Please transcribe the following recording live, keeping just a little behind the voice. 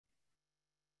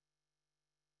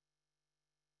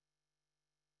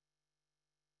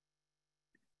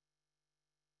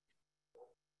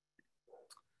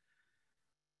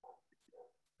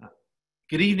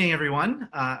Good evening, everyone.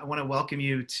 I want to welcome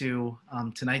you to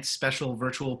tonight's special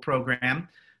virtual program.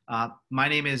 My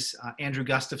name is Andrew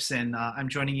Gustafson. I'm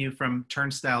joining you from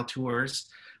Turnstile Tours.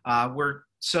 We're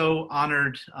so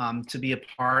honored to be a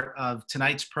part of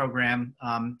tonight's program,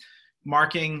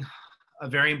 marking a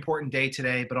very important day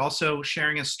today, but also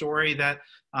sharing a story that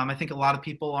I think a lot of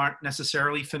people aren't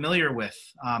necessarily familiar with.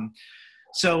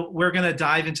 So we're going to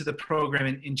dive into the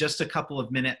program in just a couple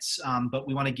of minutes, but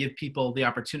we want to give people the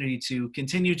opportunity to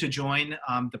continue to join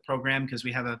the program because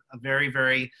we have a very,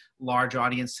 very large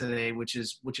audience today, which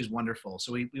is wonderful.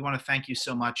 So we want to thank you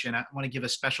so much, and I want to give a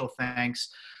special thanks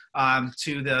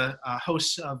to the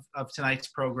hosts of tonight's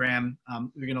program.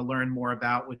 We're going to learn more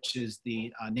about, which is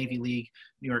the Navy League,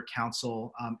 New York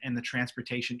Council, and the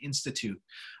Transportation Institute.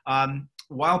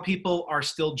 While people are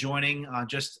still joining,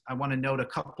 I want to note a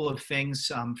couple of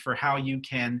things for how you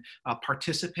can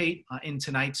participate in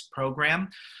tonight's program.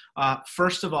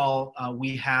 First of all,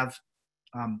 we have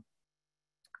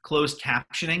closed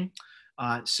captioning.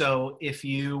 So if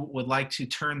you would like to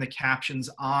turn the captions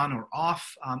on or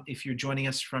off, if you're joining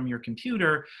us from your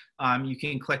computer, you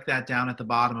can click that down at the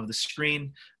bottom of the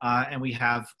screen, and we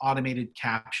have automated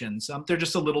captions. They're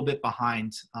just a little bit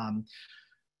behind,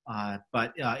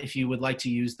 but if you would like to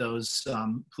use those,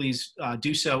 please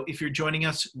do so. If you're joining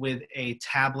us with a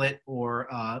tablet or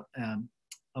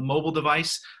a mobile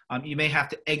device, you may have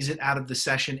to exit out of the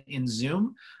session in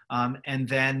Zoom and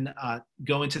then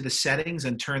go into the settings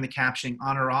and turn the captioning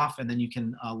on or off, and then you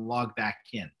can log back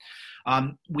in.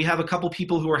 We have a couple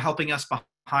people who are helping us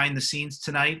behind the scenes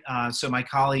tonight. So my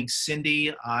colleagues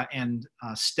Cindy and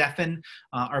Stefan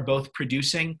are both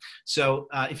producing. So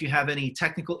if you have any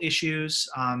technical issues,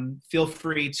 feel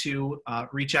free to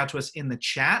reach out to us in the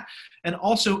chat. And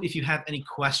also, if you have any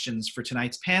questions for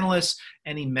tonight's panelists,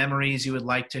 any memories you would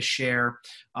like to share,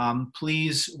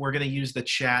 please, we're going to use the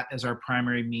chat as our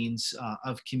primary means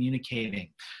of communicating.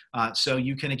 So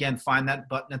you can, again, find that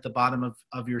button at the bottom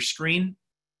of your screen.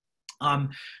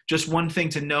 Just one thing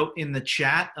to note in the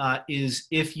chat is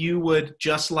if you would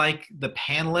just like the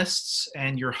panelists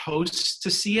and your hosts to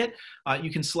see it,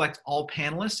 you can select all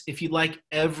panelists. If you'd like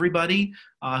everybody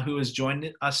who has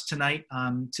joined us tonight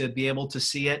to be able to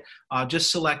see it, just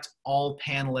select all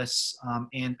panelists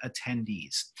and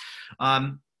attendees.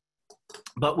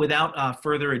 But without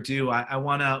further ado, I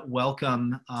want to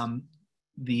welcome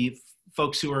the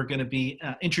folks who are going to be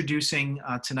introducing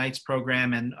tonight's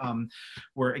program, and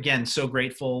we're again so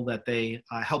grateful that they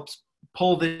helped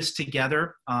pull this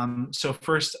together. So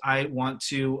first I want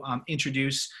to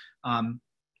introduce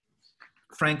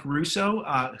Frank Russo,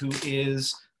 who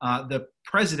is the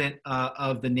president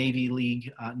of the Navy League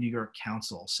New York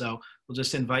Council. So we'll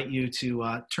just invite you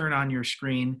to turn on your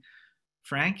screen,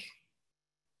 Frank.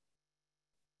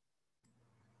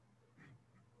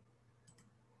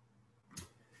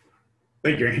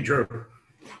 Thank you, Andrew.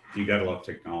 You gotta love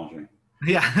technology.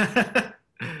 Yeah.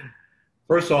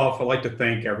 First off, I'd like to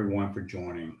thank everyone for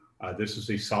joining. This is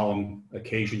a solemn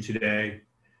occasion today.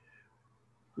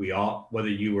 Whether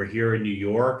you were here in New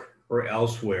York or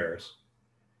elsewhere,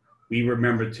 we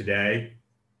remember today,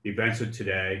 the events of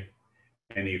today,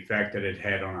 and the effect that it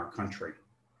had on our country.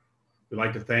 We'd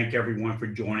like to thank everyone for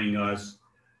joining us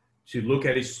to look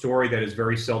at a story that is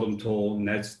very seldom told, and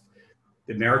that's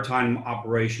the maritime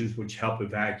operations which help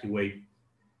evacuate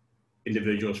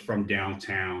individuals from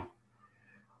downtown,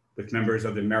 with members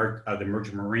of the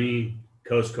Merchant Marine,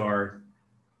 Coast Guard,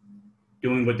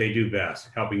 doing what they do best,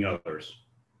 helping others.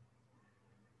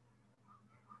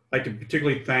 I'd like to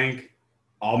particularly thank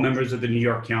all members of the New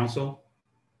York Council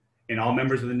and all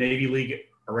members of the Navy League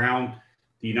around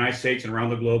the United States and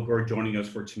around the globe who are joining us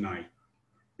for tonight.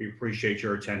 We appreciate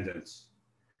your attendance.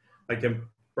 I'd like to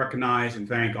recognize and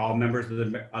thank all members of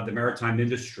the maritime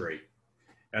industry,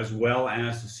 as well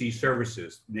as the Sea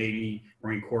Services, Navy,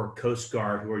 Marine Corps, Coast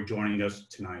Guard, who are joining us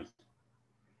tonight.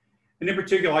 And in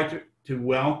particular, I'd like to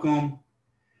welcome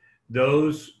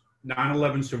those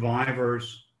 9/11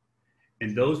 survivors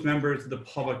and those members of the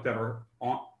public that are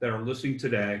listening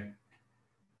today,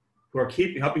 who are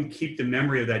helping keep the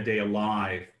memory of that day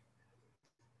alive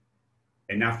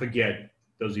and not forget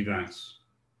those events.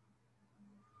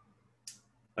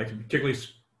 I'd like to particularly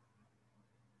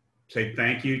say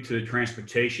thank you to the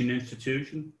Transportation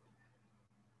Institution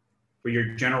for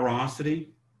your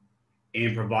generosity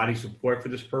in providing support for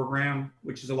this program,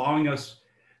 which is allowing us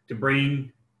to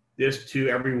bring this to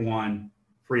everyone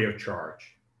free of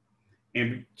charge.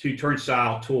 And to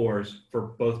Turnstile Tours for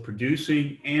both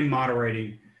producing and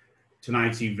moderating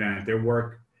tonight's event. Their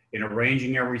work in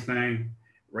arranging everything,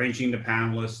 arranging the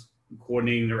panelists,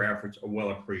 coordinating their efforts are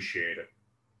well appreciated.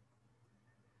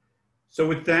 So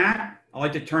with that, I'd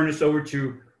like to turn this over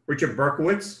to Richard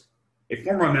Berkowitz, a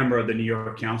former member of the New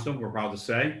York Council, we're proud to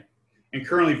say, and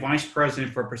currently Vice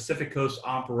President for Pacific Coast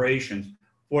Operations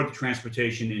for the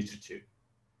Transportation Institute.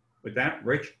 With that,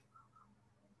 Rich.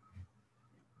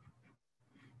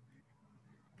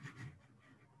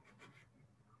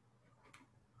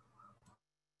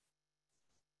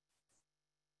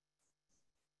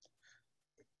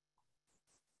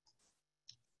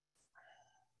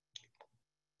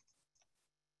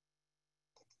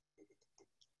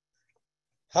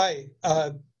 Hi,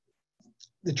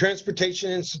 the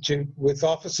Transportation Institute, with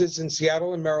offices in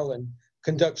Seattle and Maryland,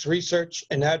 conducts research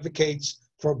and advocates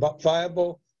for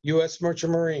viable U.S.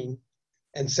 merchant marine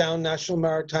and sound national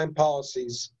maritime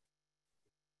policies.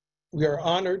 We are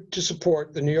honored to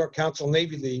support the New York Council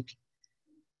Navy League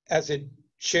as it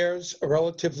shares a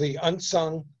relatively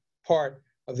unsung part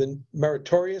of the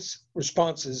meritorious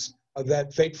responses of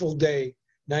that fateful day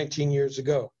 19 years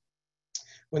ago.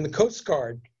 When the Coast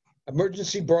Guard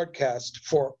emergency broadcast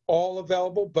for all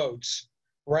available boats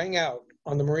rang out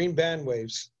on the marine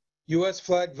bandwaves, U.S.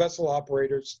 flag vessel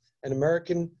operators and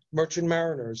American merchant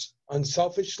mariners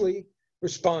unselfishly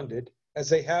responded, as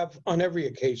they have on every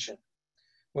occasion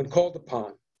when called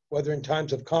upon, whether in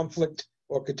times of conflict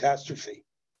or catastrophe,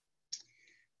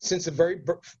 since the very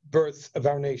birth of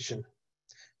our nation.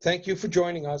 Thank you for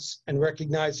joining us and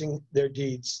recognizing their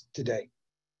deeds today.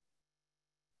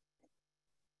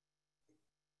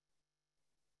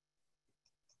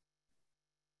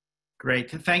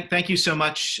 Great. Thank you so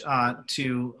much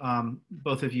to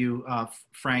both of you,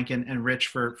 Frank and Rich,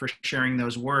 for sharing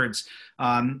those words.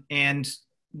 And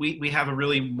we have a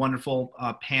really wonderful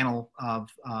panel of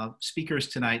speakers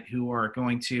tonight who are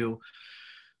going to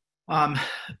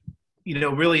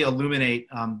really illuminate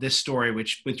this story,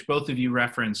 which both of you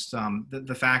referenced,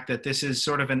 the fact that this is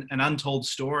sort of an untold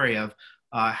story of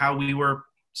how we were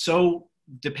so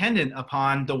dependent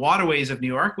upon the waterways of New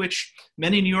York, which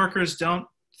many New Yorkers don't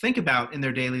think about in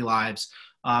their daily lives.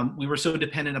 We were so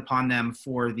dependent upon them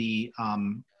for the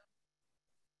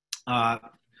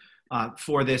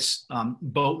for this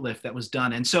boat lift that was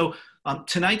done. And so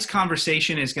tonight's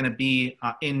conversation is going to be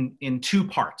in two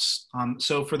parts.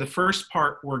 So for the first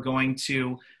part, we're going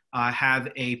to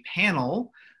have a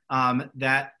panel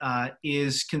that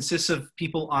consists of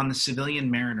people on the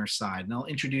civilian mariner side, and I'll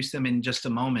introduce them in just a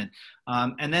moment.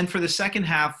 And then for the second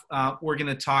half, we're going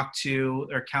to talk to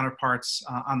their counterparts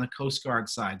on the Coast Guard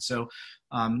side. So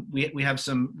we have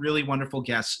some really wonderful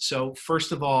guests. So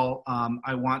first of all,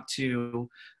 I want to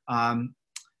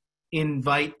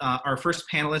invite our first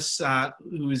panelists,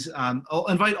 I'll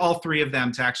invite all three of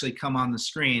them to actually come on the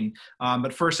screen.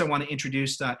 But first I want to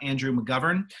introduce Andrew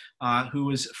McGovern,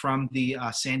 who is from the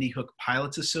Sandy Hook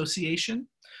Pilots Association.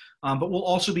 But we'll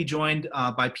also be joined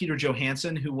by Peter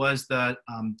Johansson, who was the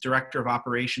Director of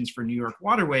Operations for New York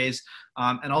Waterways,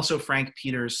 and also Frank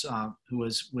Peters, who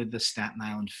was with the Staten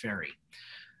Island Ferry.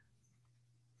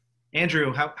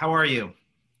 Andrew, how are you?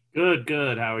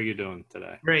 Good. How are you doing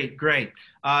today? Great.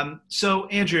 So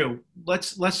Andrew,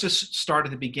 let's just start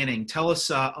at the beginning. Tell us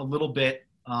a little bit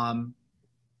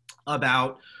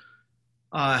about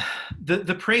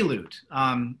the prelude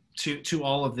to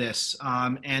all of this,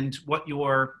 and what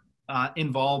your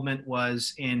involvement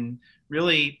was in.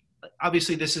 Really,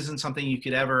 obviously this isn't something you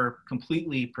could ever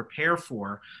completely prepare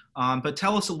for, but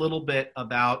tell us a little bit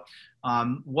about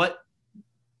what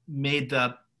made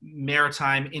the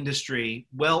maritime industry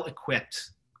well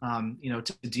equipped,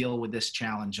 to deal with this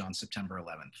challenge on September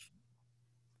 11th.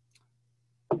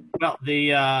 Well,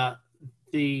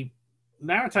 the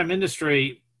maritime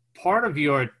industry, part of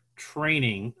your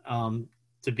training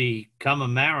to become a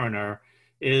mariner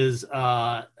is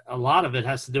a lot of it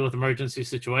has to do with emergency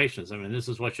situations. I mean, this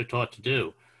is what you're taught to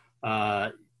do.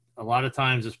 A lot of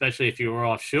times, especially if you were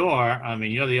offshore, I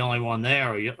mean, you're the only one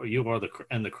there, or you or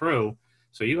the crew.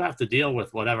 So you have to deal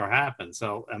with whatever happens.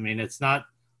 So, I mean, it's not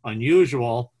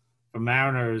unusual for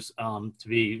mariners to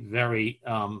be very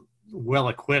well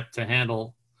equipped to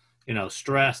handle,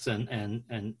 stress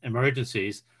and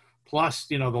emergencies. Plus,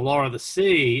 the law of the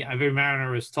sea, every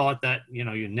mariner is taught that,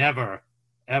 you never,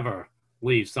 ever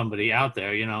leave somebody out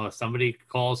there. If somebody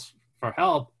calls for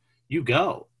help, you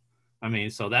go. I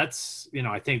mean, so that's,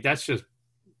 I think that's just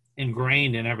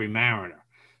ingrained in every mariner.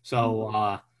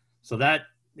 So, so that,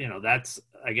 that's,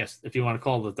 I guess, if you want to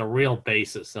call it the real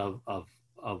basis of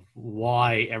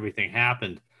why everything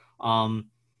happened.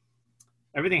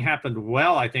 Everything happened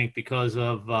well, I think, because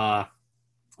of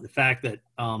the fact that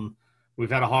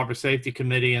we've had a harbor safety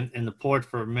committee in the port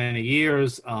for many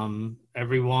years.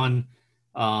 Everyone,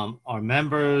 our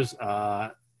members,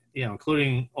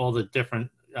 including all the different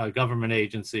government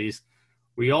agencies,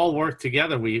 we all worked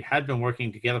together. We had been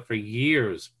working together for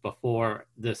years before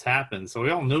this happened. So we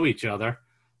all knew each other.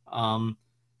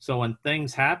 So when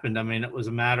things happened, I mean, it was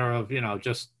a matter of,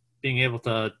 just being able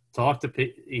to talk to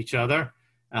each other.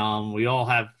 We all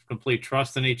have complete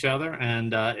trust in each other,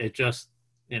 and it just,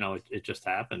 it just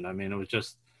happened. I mean, it was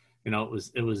just, it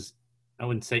was, I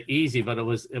wouldn't say easy, but it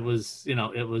was, it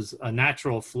was a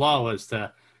natural flow as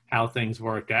to how things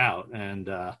worked out. And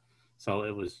so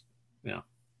it was,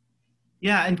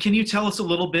 Yeah, and can you tell us a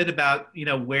little bit about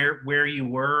where you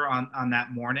were on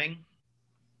that morning?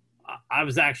 I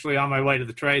was actually on my way to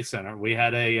the Trade Center. We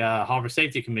had a Harbor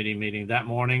Safety Committee meeting that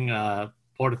morning.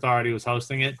 Port Authority was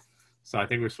hosting it, so I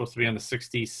think we were supposed to be on the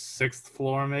 66th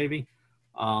floor, maybe.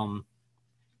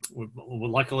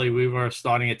 Luckily, we were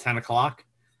starting at 10 o'clock,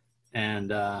 and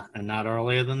not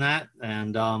earlier than that.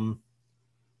 And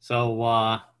so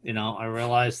I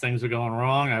realized things were going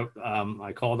wrong.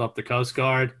 I called up the Coast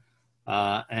Guard.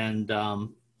 And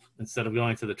instead of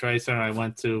going to the Trade Center, I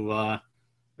went to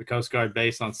the Coast Guard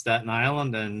base on Staten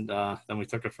Island, and then we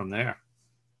took it from there.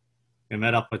 We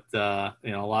met up with a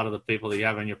lot of the people that you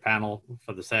have on your panel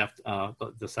for the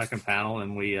second panel,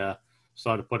 and we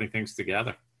started putting things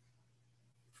together.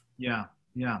 Yeah.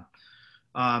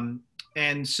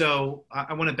 And so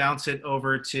I want to bounce it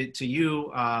over to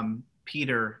you,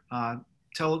 Peter.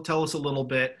 Tell us a little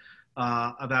bit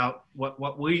about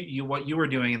what you were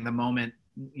doing in the moment,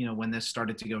 when this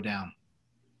started to go down.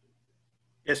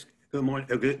 Yes. Good morning.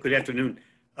 Good afternoon.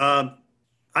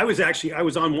 I was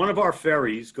on one of our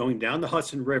ferries going down the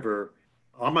Hudson River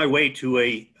on my way to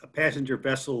a passenger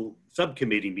vessel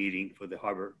subcommittee meeting for the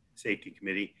Harbor Safety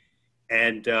Committee.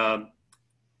 And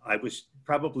I was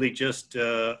probably just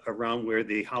around where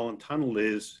the Holland Tunnel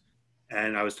is.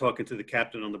 And I was talking to the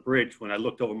captain on the bridge when I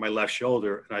looked over my left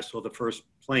shoulder and I saw the first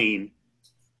plane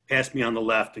pass me on the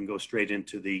left and go straight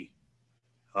into the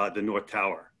North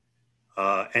Tower.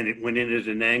 And it went in at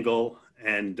an angle,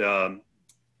 and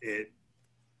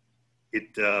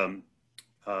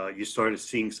you started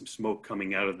seeing some smoke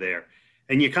coming out of there.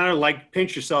 And you kind of like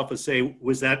pinch yourself and say,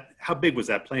 how big was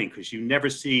that plane? Because you never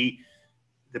see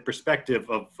the perspective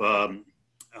of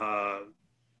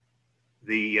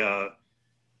the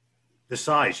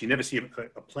size. You never see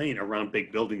a plane around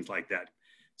big buildings like that.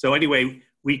 So anyway,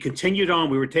 we continued on.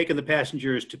 We were taking the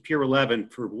passengers to Pier 11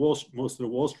 for most of the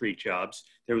Wall Street jobs.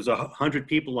 There was 100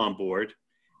 people on board,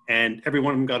 and every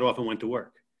one of them got off and went to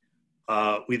work.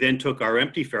 We then took our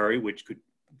empty ferry, which could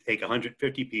take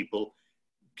 150 people,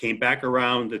 came back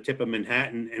around the tip of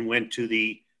Manhattan and went to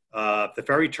the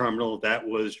ferry terminal that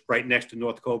was right next to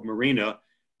North Cove Marina,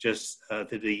 just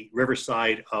to the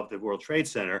riverside of the World Trade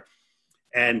Center.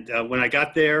 And when I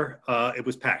got there, it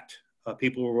was packed.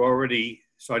 People were already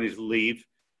starting to leave.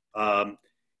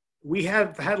 We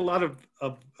have had a lot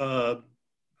of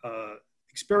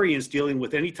experience dealing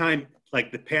with any time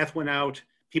like the path went out,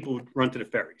 people would run to the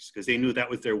ferries because they knew that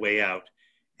was their way out.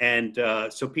 And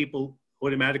so people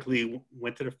automatically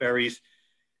went to the ferries.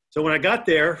 So when I got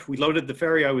there, we loaded the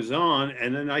ferry I was on,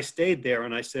 and then I stayed there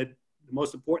and I said, the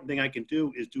most important thing I can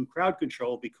do is do crowd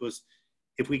control, because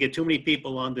if we get too many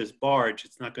people on this barge,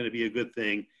 it's not going to be a good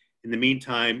thing. In the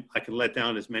meantime, I can let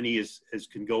down as many as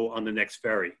can go on the next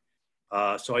ferry.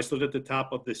 So I stood at the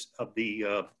top of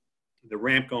the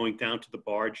ramp going down to the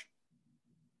barge,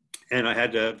 and I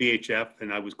had a VHF,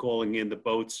 and I was calling in the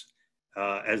boats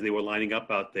as they were lining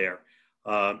up out there,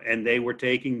 and they were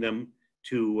taking them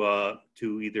to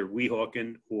either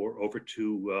Weehawken or over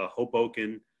to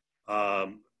Hoboken,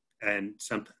 and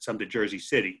some to Jersey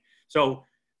City. So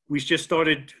we just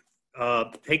started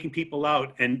taking people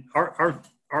out, and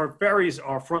our ferries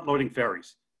are front-loading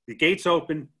ferries. The gates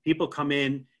open, people come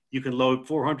in, you can load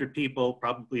 400 people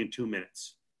probably in 2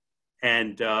 minutes.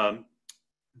 And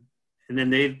then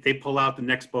they pull out, the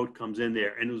next boat comes in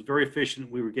there. And it was very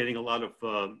efficient. We were getting a lot of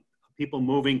people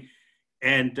moving,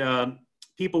 and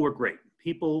people were great.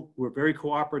 People were very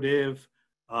cooperative.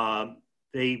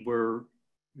 They were,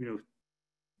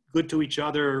 good to each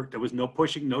other. There was no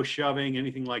pushing, no shoving,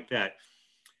 anything like that.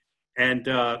 And,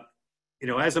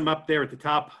 as I'm up there at the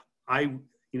top, I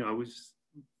was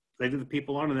later the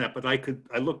people on that, but I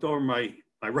looked over my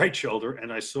right shoulder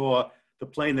and I saw the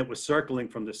plane that was circling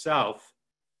from the south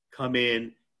come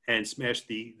in and smash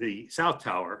the South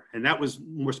Tower. And that was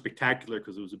more spectacular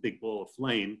because it was a big ball of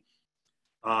flame.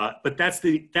 But that's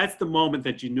the moment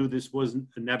that you knew this wasn't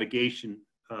a navigation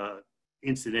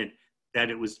incident, that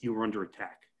you were under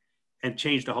attack, and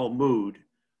changed the whole mood.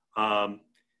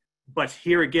 But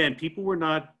here again, people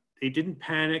they didn't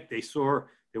panic. They saw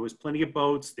there was plenty of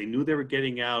boats. They knew they were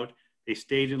getting out. They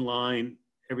stayed in line.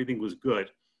 Everything was good.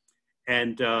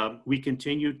 And we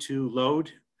continued to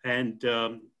load, and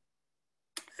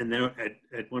then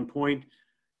at one point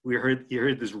you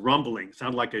heard this rumbling,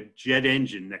 sounded like a jet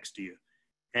engine next to you,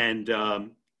 and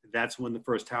that's when the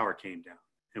first tower came down.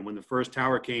 And when the first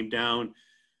tower came down,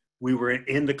 we were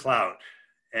in the cloud,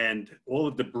 and all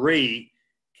the debris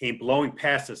came blowing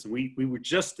past us, and we were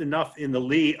just enough in the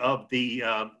lee of the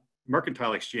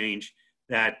mercantile exchange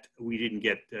that we didn't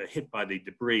get hit by the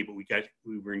debris, but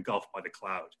we were engulfed by the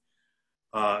cloud.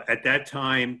 At that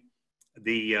time,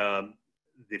 the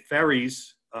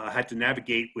ferries had to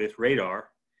navigate with radar,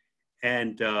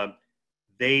 and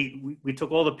we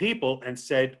took all the people and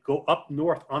said, go up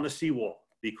north on the seawall,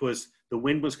 because the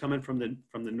wind was coming from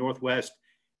the northwest,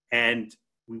 and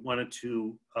we wanted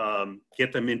to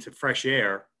get them into fresh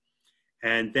air.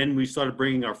 And then we started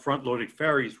bringing our front-loaded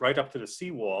ferries right up to the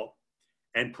seawall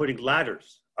and putting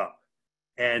ladders up.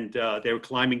 And they were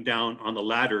climbing down on the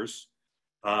ladders.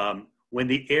 When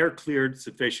the air cleared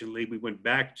sufficiently, we went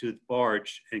back to the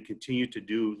barge and continued to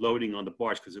do loading on the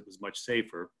barge because it was much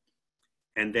safer.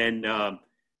 And then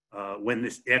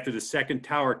after the second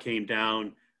tower came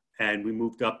down and we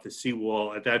moved up the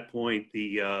seawall, at that point,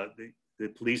 the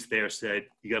police there said,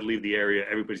 you got to leave the area.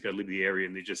 Everybody's got to leave the area.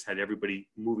 And they just had everybody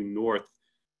moving north.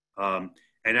 And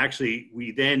actually,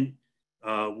 we then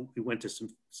we went to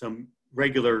some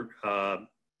regular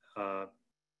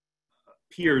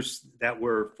piers that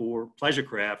were for pleasure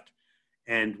craft,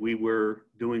 and we were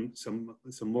doing some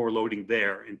more loading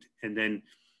there. And then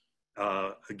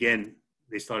again,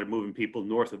 they started moving people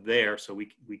north of there, so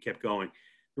we kept going.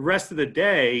 The rest of the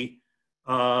day,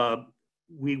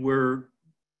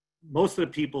 most of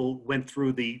the people went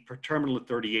through the terminal at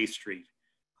 38th Street.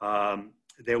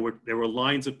 There were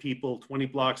lines of people 20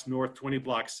 blocks north, 20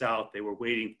 blocks south. They were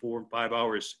waiting 4 and 5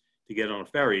 hours to get on a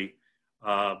ferry,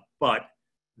 but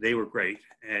they were great.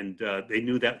 And they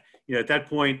knew that, at that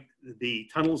point, the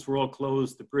tunnels were all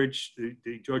closed. The bridge,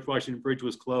 the George Washington Bridge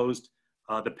was closed.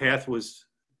 The path was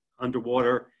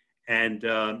underwater. And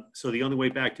so the only way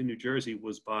back to New Jersey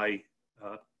was by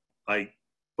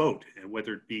boat, and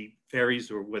whether it be ferries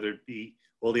or whether it be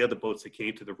all the other boats that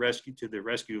came to the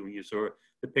rescue. And you saw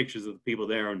the pictures of the people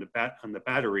there on the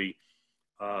battery.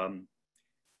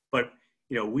 But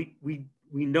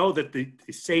we know that the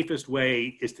safest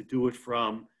way is to do it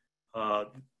from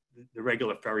the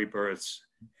regular ferry berths,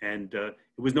 and it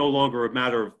was no longer a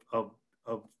matter of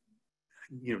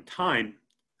time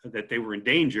that they were in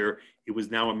danger. It was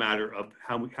now a matter of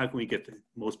how can we get the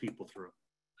most people through.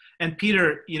 And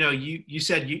Peter, you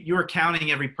said you were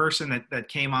counting every person that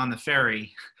came on the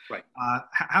ferry. Right.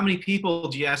 How many people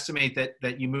do you estimate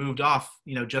that you moved off,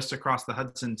 just across the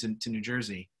Hudson to New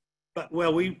Jersey? But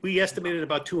we estimated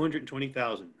about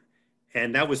 220,000,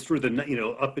 and that was through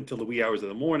the up until the wee hours of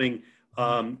the morning.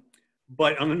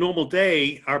 But on a normal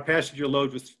day, our passenger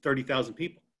load was 30,000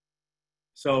 people.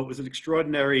 So it was an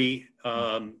extraordinary,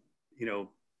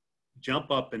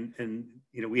 jump up, and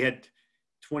we had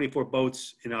 24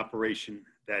 boats in operation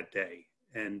that day,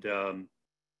 and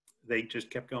they just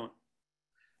kept going.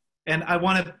 And I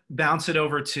want to bounce it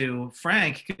over to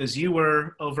Frank, because you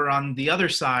were over on the other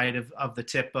side of the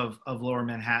tip of Lower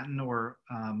Manhattan, or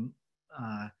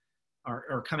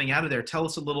coming out of there. Tell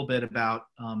us a little bit about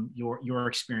your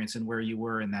experience and where you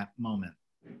were in that moment.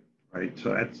 Right.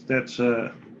 So that's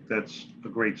a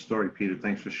great story, Peter.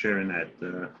 Thanks for sharing that.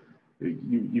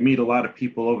 You meet a lot of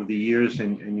people over the years,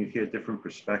 and you hear different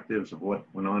perspectives of what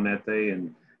went on that day,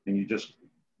 and you just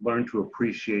learn to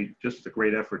appreciate just the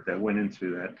great effort that went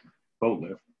into that boat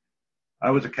lift.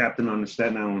 I was a captain on the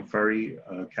Staten Island Ferry,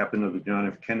 captain of the John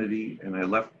F. Kennedy, and I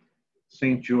left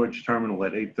St. George Terminal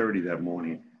at 8:30 that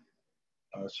morning.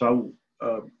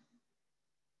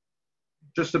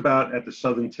 Just about at the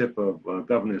southern tip of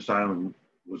Governor's Island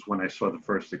was when I saw the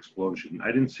first explosion.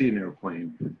 I didn't see an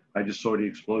airplane. I just saw the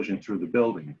explosion through the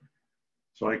building.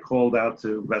 So I called out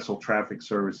to Vessel Traffic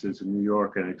Services in New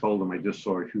York, and I told them I just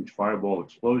saw a huge fireball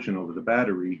explosion over the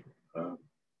battery.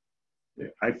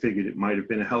 I figured it might have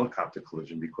been a helicopter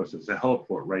collision because there's a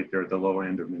heliport right there at the lower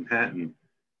end of Manhattan.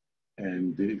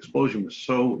 And the explosion was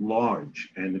so large,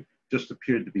 and it just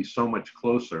appeared to be so much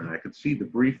closer, and I could see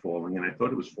debris falling, and I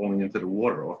thought it was falling into the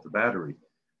water off the battery.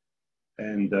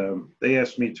 And they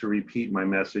asked me to repeat my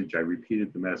message. I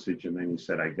repeated the message, and then he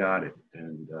said, I got it.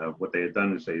 And what they had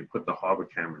done is they put the harbor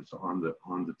cameras on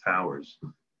the towers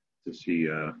to see,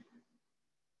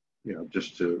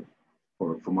 just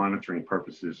for monitoring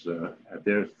purposes at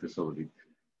their facility.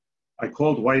 I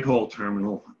called Whitehall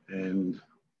Terminal, and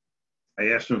I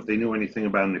asked them if they knew anything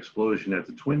about an explosion at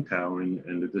the Twin Tower,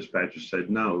 and the dispatcher said,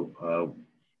 no,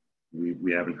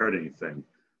 we haven't heard anything.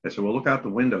 I said, well, look out the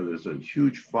window. There's a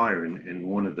huge fire in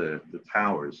one of the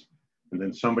towers. And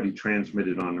then somebody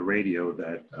transmitted on the radio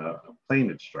that a plane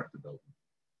had struck the building.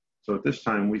 So at this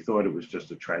time, we thought it was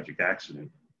just a tragic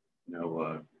accident. You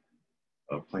know,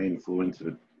 a plane flew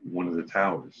into one of the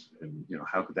towers. And, you know,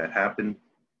 how could that happen?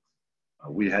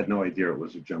 We had no idea it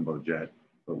was a jumbo jet.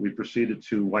 But we proceeded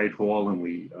to Whitehall and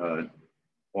we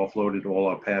offloaded all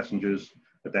our passengers.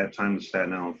 At that time, the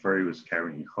Staten Island ferry was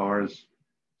carrying cars.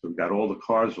 So we got all the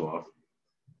cars off.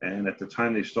 And at the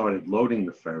time they started loading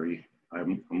the ferry,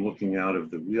 I'm looking out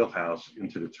of the wheelhouse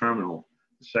into the terminal.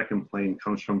 The second plane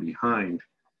comes from behind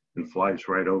and flies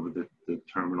right over the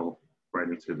terminal, right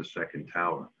into the second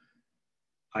tower.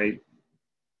 I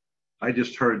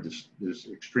just heard this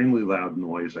extremely loud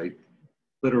noise. I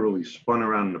literally spun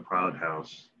around in the pilot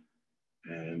house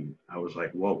and I was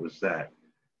like, what was that?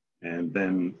 And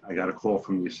then I got a call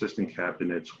from the assistant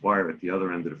captain, Ed Squire, at the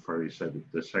other end of the ferry. He said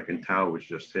that the second tower was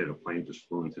just hit. A plane just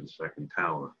flew into the second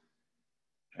tower.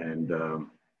 And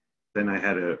then I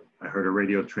heard a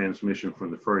radio transmission from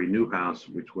the ferry Newhouse,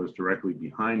 which was directly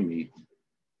behind me.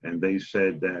 And they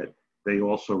said that they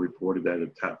also reported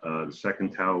that the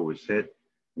second tower was hit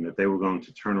and that they were going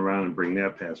to turn around and bring their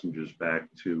passengers back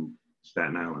to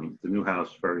Staten Island. The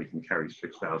Newhouse ferry can carry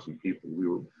 6,000 people.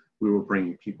 We were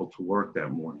bringing people to work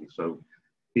that morning. So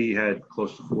he had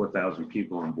close to 4,000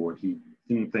 people on board. He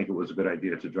didn't think it was a good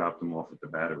idea to drop them off at the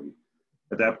Battery.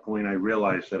 At that point, I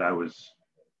realized that I was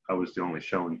the only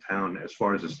show in town as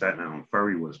far as the Staten Island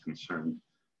ferry was concerned,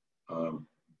 to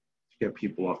get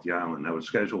people off the island. I was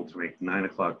scheduled to make a 9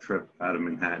 o'clock trip out of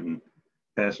Manhattan.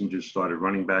 Passengers started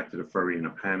running back to the ferry in a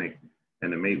panic,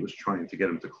 and the mate was trying to get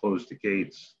them to close the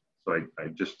gates. So I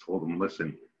just told them,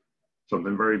 listen,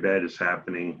 something very bad is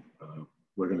happening.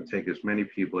 We're going to take as many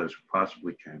people as we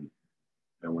possibly can,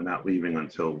 and we're not leaving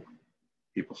until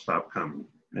people stop coming.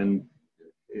 And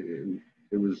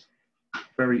it was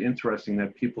very interesting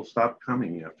that people stopped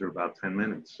coming after about 10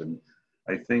 minutes. And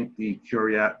I think the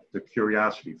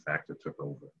curiosity factor took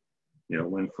over. You know,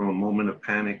 went from a moment of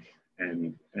panic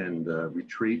and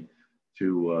retreat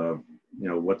to, you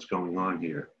know, what's going on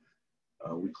here.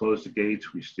 We closed the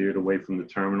gates, we steered away from the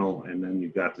terminal, and then you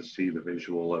got to see the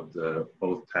visual of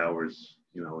both towers,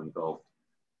 you know, engulfed.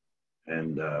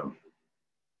 And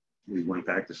we went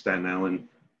back to Staten Island.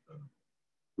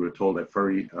 We were told that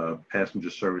ferry passenger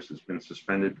service has been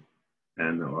suspended,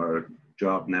 and our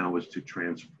job now is to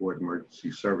transport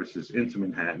emergency services into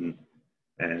Manhattan.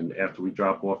 And after we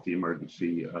drop off the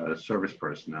emergency service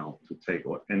personnel to take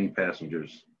any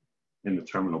passengers in the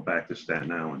terminal back to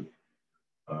Staten Island.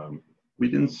 We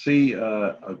didn't see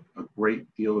a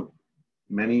great deal of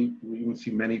we didn't see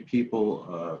many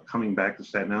people coming back to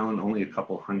Staten Island, only a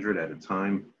couple hundred at a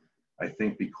time. I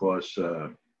think because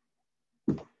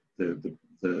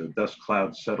the dust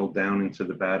clouds settled down into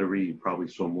the Battery, you probably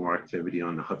saw more activity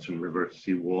on the Hudson River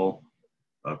seawall,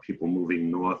 people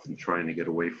moving north and trying to get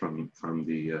away from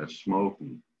the smoke.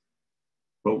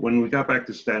 But when we got back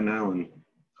to Staten Island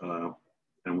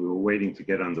and we were waiting to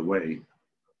get underway,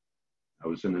 I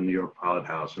was in the New York pilot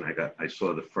house and I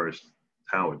saw the first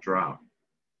tower drop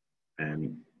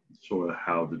and saw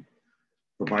how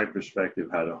from my perspective,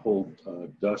 how the whole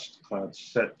dust cloud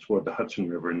set toward the Hudson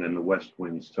River, and then the west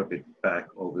winds took it back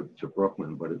over to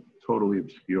Brooklyn, but it totally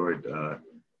obscured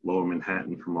lower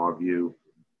Manhattan from our view.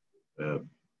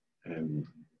 And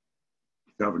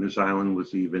Governor's Island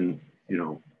was even, you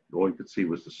know, all you could see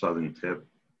was the southern tip.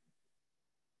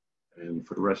 And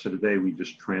for the rest of the day, we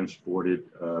just transported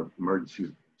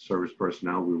emergency service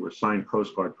personnel. We were assigned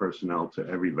Coast Guard personnel to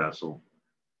every vessel.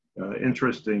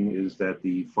 Interesting is that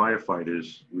the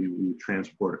firefighters, we would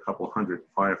transport a couple hundred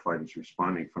firefighters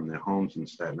responding from their homes in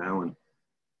Staten Island.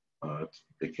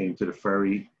 They came to the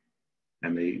ferry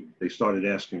and they started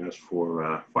asking us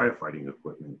for firefighting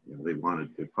equipment. You know,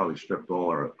 they probably stripped all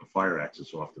our fire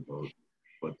axes off the boat,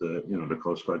 but the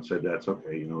Coast Guard said, that's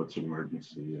okay, you know, it's an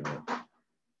emergency.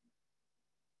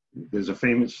 There's a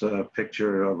famous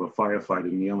picture of a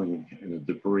firefighter kneeling in the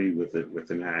debris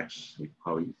with an axe. You've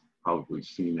probably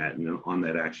seen that. And on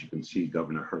that axe, you can see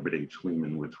Governor Herbert H.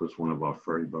 Lehman, which was one of our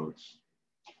ferry boats.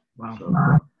 Wow. So,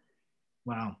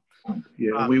 Wow.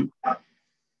 Yeah, we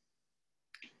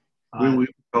were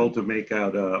told to make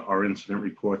out our incident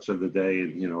reports of the day.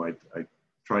 And, you know, I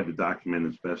tried to document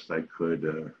as best I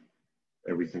could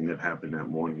everything that happened that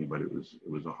morning, but it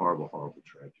was a horrible, horrible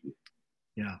tragedy.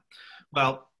 Yeah.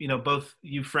 Well, you know, both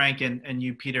you, Frank, and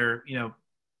you, Peter, you know,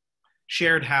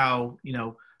 shared how, you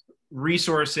know,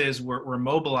 resources were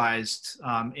mobilized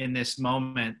in this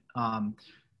moment.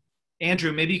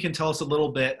 Andrew, maybe you can tell us a little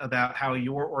bit about how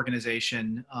your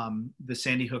organization, the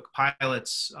Sandy Hook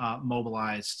Pilots,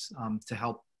 mobilized to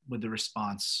help with the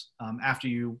response after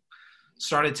you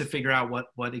started to figure out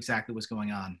what exactly was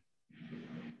going on.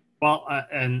 Well,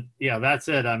 and yeah, that's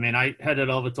it. I mean, I headed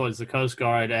over towards the Coast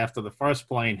Guard after the first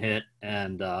plane hit,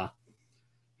 and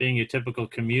being your typical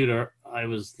commuter, I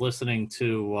was listening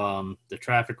to the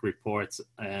traffic reports,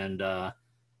 and I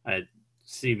had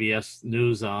CBS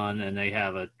News on, and they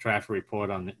have a traffic report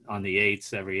on the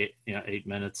 8s every 8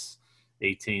 minutes,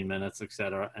 18 minutes,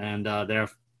 etc. And their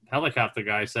helicopter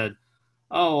guy said,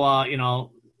 "Oh,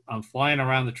 I'm flying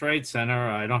around the Trade Center.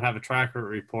 I don't have a traffic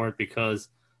report because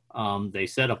they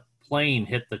said a plane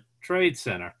hit the Trade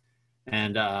Center."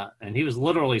 And he was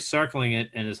literally circling it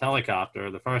in his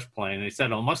helicopter, the first plane. And he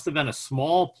said, "Oh, it must have been a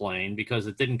small plane because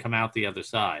it didn't come out the other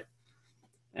side."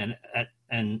 And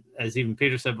as even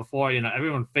Peter said before,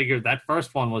 everyone figured that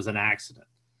first one was an accident.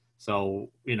 So,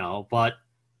 but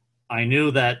I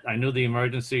knew the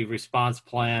emergency response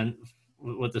plan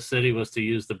with the city was to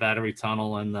use the Battery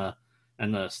Tunnel and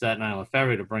the Staten Island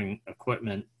Ferry to bring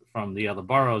equipment from the other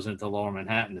boroughs into Lower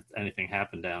Manhattan if anything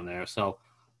happened down there. So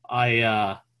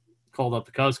I called up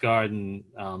the Coast Guard and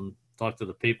talked to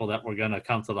the people that were going to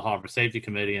come to the Harbor Safety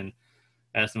Committee and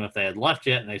asked them if they had left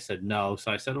yet, and they said no.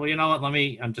 So I said, "Well, you know what?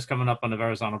 I'm just coming up on the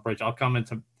Verrazano Bridge. I'll come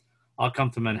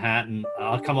to Manhattan.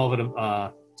 I'll come over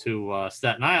to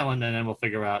Staten Island, and then we'll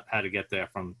figure out how to get there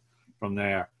from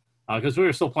there." Because we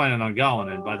were still planning on going,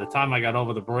 and by the time I got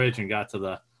over the bridge and got to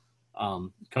the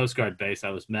Coast Guard base, I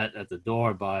was met at the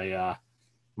door by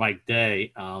Mike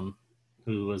Day,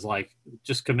 who was like,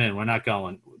 "Just come in. We're not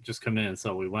going. Just come in."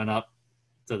 So we went up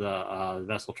to the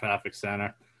Vessel Traffic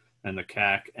Center and the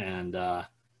CAC, and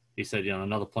he said,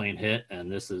 "Another plane hit,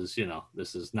 and this is not,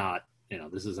 this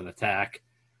is an attack."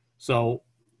 So,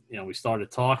 we started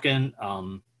talking.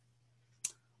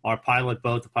 Our pilot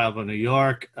boat, the Pilot Boat New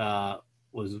York,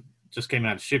 just came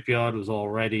out of shipyard, was all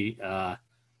ready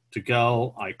to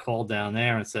go. I called down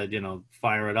there and said,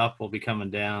 "Fire it up. We'll be coming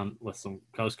down with some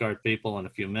Coast Guard people in a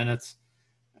few minutes."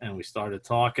 And we started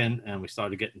talking, and we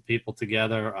started getting people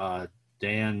together.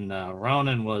 Dan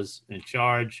Ronan was in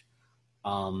charge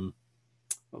of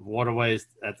waterways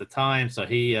at the time, so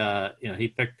he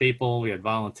picked people. We had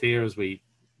volunteers. We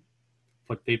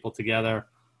put people together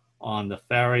on the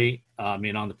ferry. On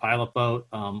the pilot boat.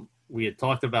 We had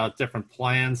talked about different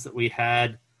plans that we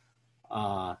had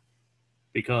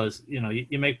because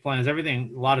you make plans. A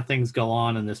lot of things go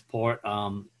on in this port.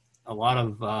 A lot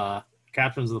of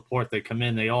captains of the port, they come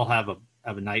in. They all have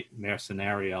a nightmare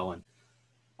scenario,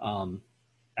 and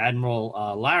Admiral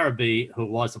Larrabee, who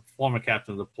was a former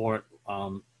captain of the port,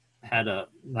 had a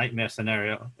nightmare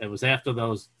scenario. It was after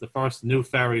the first new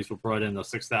ferries were brought in, those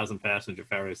 6,000 passenger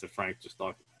ferries that Frank just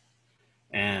talked about.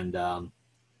 And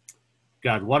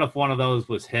God, what if one of those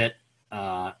was hit,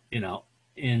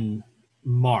 in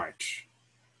March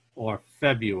or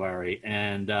February,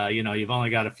 and you've only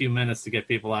got a few minutes to get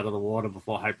people out of the water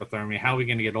before hypothermia. How are we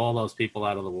going to get all those people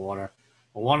out of the water?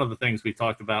 Well, one of the things we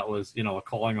talked about was,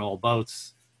 calling all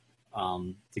boats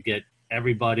to get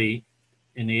everybody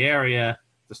in the area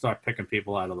to start picking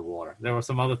people out of the water. There were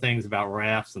some other things about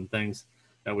rafts and things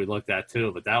that we looked at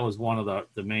too, but that was one of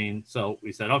the main. So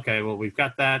we said, okay, well, we've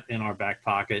got that in our back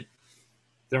pocket.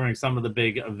 During some of the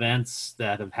big events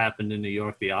that have happened in New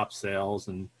York, the op sales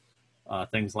and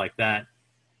things like that,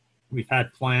 we've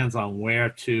had plans on where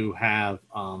to have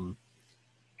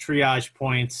triage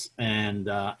points and,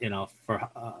 for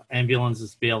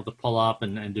ambulances to be able to pull up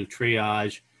and do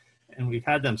triage. And we've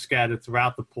had them scattered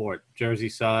throughout the port, Jersey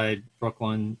side,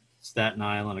 Brooklyn, Staten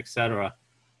Island, etc.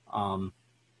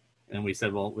 And we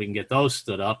said, well, we can get those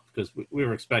stood up because we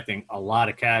were expecting a lot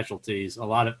of casualties, a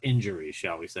lot of injuries,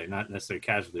 shall we say, not necessarily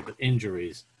casualty, but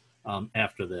injuries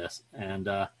after this. And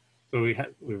so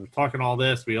we were talking all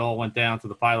this. We all went down to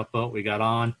the pilot boat. We got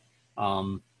on.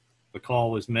 The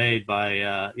call was made by,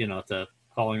 to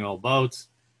calling all boats.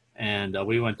 And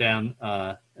we went down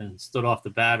and stood off the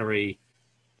battery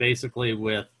basically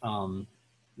with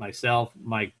myself,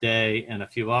 Mike Day, and a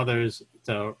few others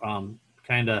to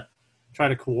kind of try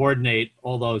to coordinate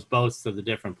all those boats to the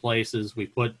different places. We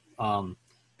put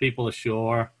people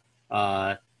ashore,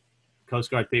 Coast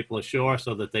Guard people ashore,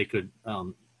 so that they could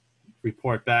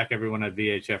report back. Everyone had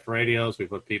VHF radios. We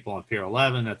put people on Pier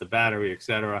 11 at the battery,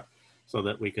 etc., so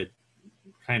that we could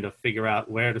kind of figure out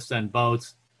where to send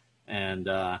boats. And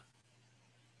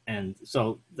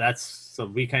so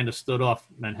we kind of stood off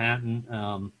Manhattan,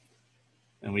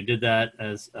 and we did that,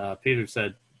 as Peter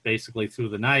said, basically through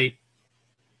the night.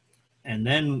 And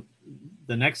then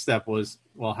the next step was,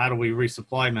 well, how do we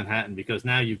resupply Manhattan? Because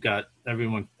now you've got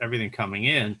everything coming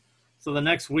in. So the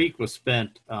next week was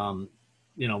spent,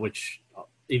 which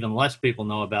even less people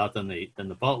know about than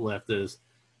the boat lift is,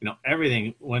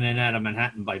 everything went in and out of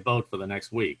Manhattan by boat for the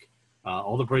next week.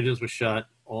 All the bridges were shut,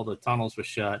 all the tunnels were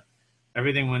shut,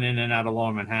 everything went in and out of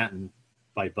Lower Manhattan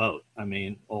by boat. I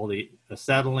mean, all the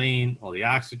acetylene, all the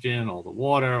oxygen, all the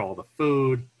water, all the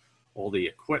food, all the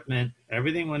equipment,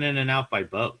 everything went in and out by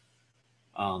boat.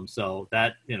 So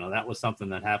that was something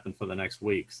that happened for the next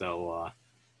week. So,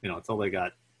 until they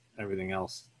got everything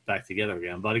else back together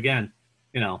again. But again,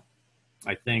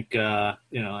 I think,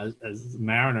 as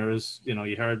mariners,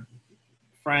 you heard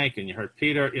Frank and you heard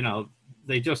Peter,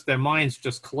 their minds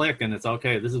just click, and it's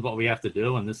okay. This is what we have to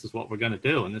do, and this is what we're going to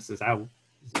do, and this is how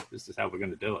we're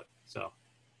going to do it. So.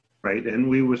 Right, and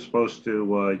we were supposed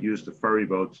to use the ferry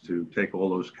boats to take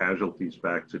all those casualties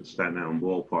back to the Staten Island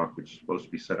ballpark, which is supposed to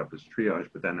be set up as triage,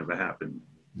 but that never happened.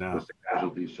 No. Because the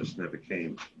casualties just never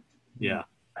came. Yeah,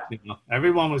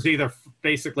 everyone was either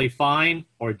basically fine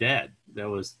or dead. There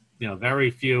was, very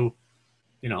few,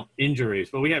 injuries.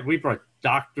 But we brought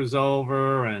doctors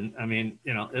over, and I mean,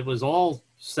 it was all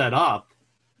set up.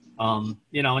 And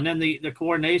then the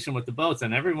coordination with the boats,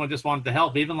 and everyone just wanted to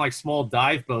help, even like small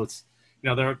dive boats.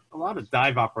 There are a lot of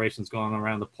dive operations going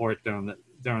around the port during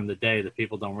the day that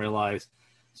people don't realize.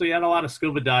 So you had a lot of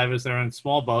scuba divers. They're in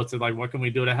small boats. They're like, what can we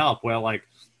do to help? Well, like,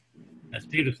 as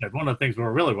Peter said, one of the things we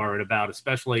were really worried about,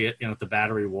 especially at the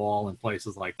Battery Wall and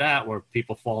places like that, were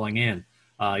people falling in.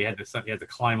 You had to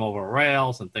climb over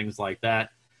rails and things like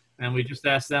that. And we just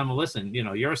asked them, listen,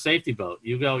 you're a safety boat.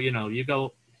 You go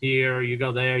here, you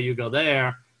go there, you go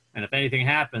there. And if anything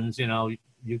happens,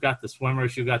 you got the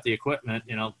swimmers, you got the equipment,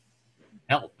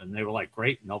 help. And they were like,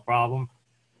 great, no problem.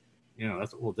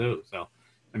 That's what we'll do. So,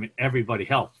 I mean, everybody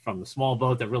helped, from the small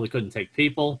boat that really couldn't take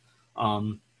people,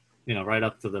 right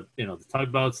up to the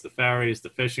tugboats, the ferries, the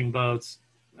fishing boats.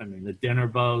 I mean, the dinner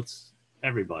boats,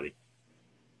 everybody.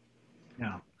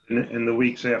 Yeah. And the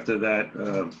weeks after that,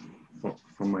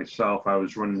 for myself, I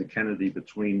was running the Kennedy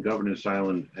between Governor's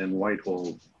Island and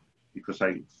Whitehall, because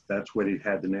that's where they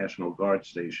had the National Guard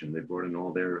station. They brought in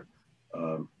all their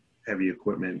heavy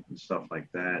equipment and stuff like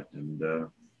that. And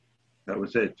that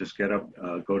was it. Just get up,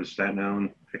 go to Staten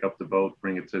Island, pick up the boat,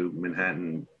 bring it to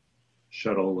Manhattan,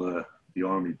 shuttle the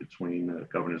Army between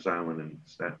Governor's Island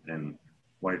and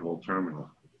Whitehall Terminal.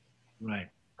 Right.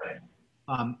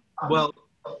 Well,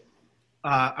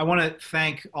 I want to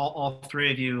thank all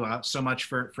three of you so much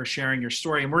for sharing your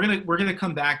story, and we're gonna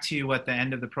come back to you at the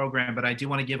end of the program. But I do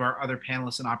want to give our other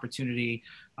panelists an opportunity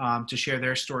to share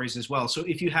their stories as well. So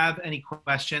if you have any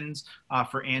questions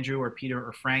for Andrew or Peter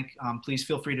or Frank, please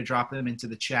feel free to drop them into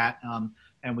the chat,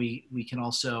 and we can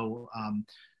also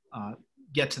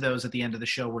get to those at the end of the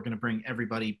show. We're going to bring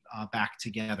everybody back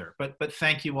together. But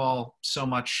thank you all so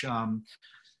much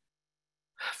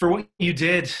for what you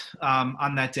did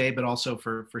on that day, but also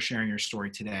for sharing your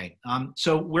story today.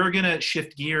 So we're going to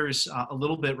shift gears a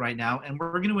little bit right now, and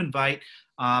we're going to invite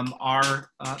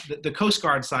the Coast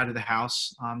Guard side of the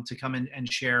house to come in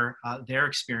and share their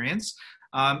experience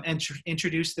and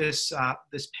introduce this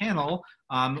panel.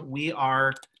 We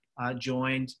are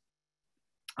joined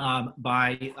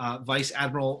by Vice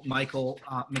Admiral Michael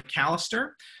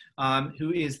McAllister,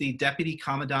 who is the Deputy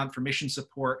Commandant for Mission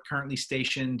Support, currently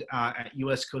stationed at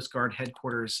U.S. Coast Guard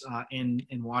headquarters in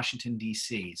Washington,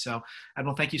 D.C. So,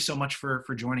 Admiral, thank you so much for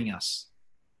joining us.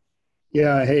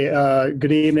 Yeah, hey,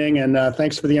 good evening, and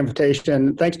thanks for the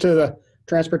invitation. Thanks to the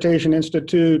Transportation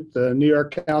Institute, the New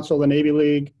York Council, the Navy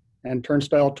League, and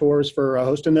Turnstile Tours for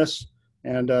hosting this,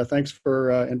 and thanks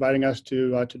for inviting us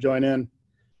to join in.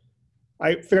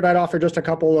 I figured I'd offer just a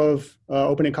couple of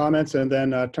opening comments and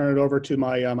then turn it over to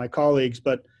my colleagues.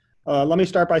 But let me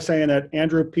start by saying that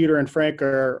Andrew, Peter, and Frank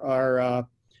are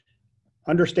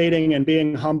understating and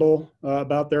being humble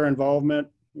about their involvement.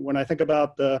 When I think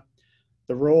about the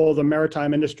role of the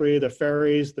maritime industry, the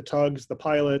ferries, the tugs, the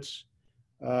pilots,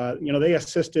 they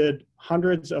assisted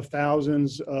hundreds of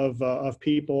thousands of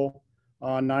people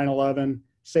on 9/11,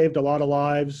 saved a lot of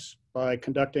lives by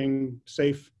conducting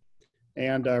safe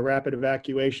and rapid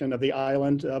evacuation of the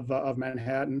island of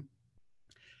Manhattan.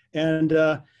 And,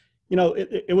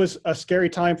 it was a scary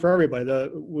time for everybody.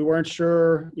 We weren't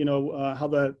sure, how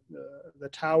the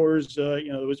towers,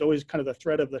 there was always kind of the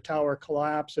threat of the tower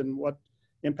collapse and what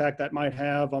impact that might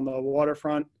have on the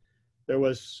waterfront. There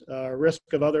was risk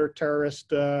of other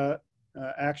terrorist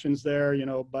actions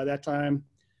there. By that time,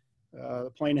 the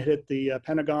plane had hit the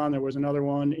Pentagon. There was another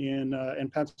one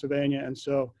in Pennsylvania. And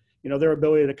so, their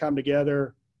ability to come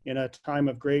together in a time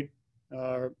of great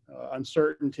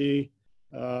uncertainty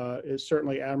is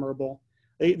certainly admirable.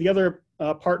 The other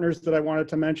partners that I wanted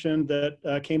to mention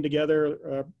that came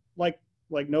together like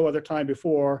no other time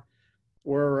before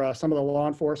were some of the law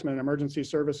enforcement and emergency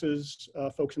services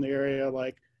folks in the area,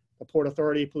 like the Port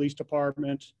Authority Police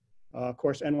Department, of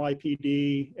course,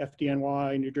 NYPD,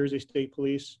 FDNY, New Jersey State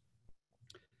Police.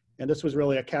 And this was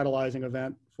really a catalyzing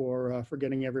event for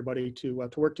getting everybody to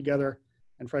work together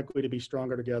and frankly, to be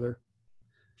stronger together.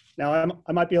 Now,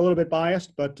 I might be a little bit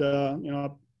biased, but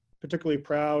I'm particularly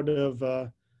proud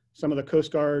of some of the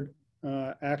Coast Guard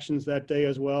actions that day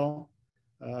as well.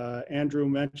 Andrew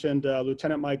mentioned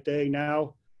Lieutenant Mike Day,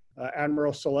 now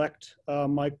Admiral Select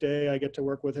Mike Day. I get to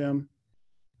work with him,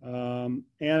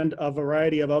 and a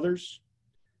variety of others.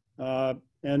 And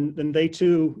then they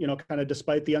too, kind of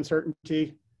despite the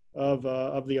uncertainty of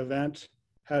the event,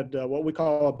 had what we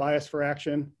call a bias for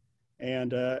action,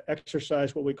 and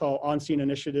exercised what we call on-scene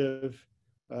initiative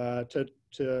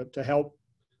to help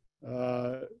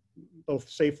both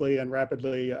safely and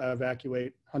rapidly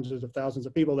evacuate hundreds of thousands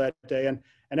of people that day.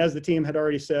 And as the team had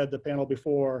already said, the panel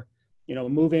before,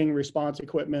 moving response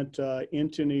equipment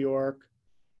into New York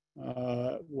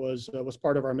was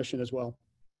part of our mission as well.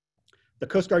 The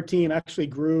Coast Guard team actually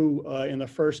grew in the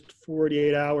first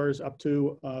 48 hours up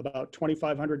to about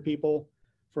 2,500 people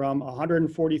from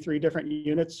 143 different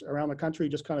units around the country,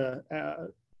 just kind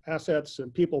of assets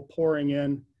and people pouring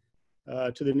in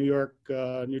to the New York,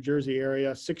 New Jersey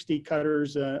area, 60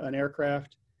 cutters, an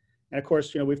aircraft. And of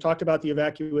course, we've talked about the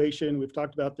evacuation, we've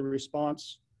talked about the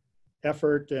response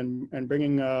effort and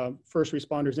bringing first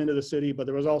responders into the city, but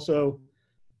there was also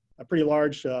a pretty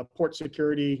large port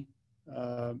security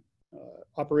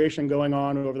operation going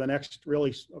on over the next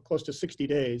really close to 60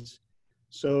 days.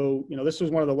 So, this was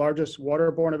one of the largest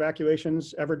waterborne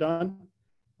evacuations ever done.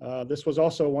 This was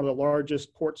also one of the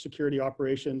largest port security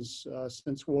operations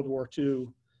since World War II.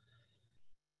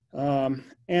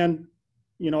 And,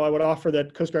 I would offer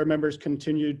that Coast Guard members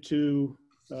continued to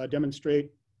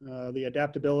demonstrate the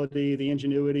adaptability, the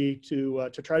ingenuity to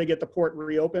try to get the port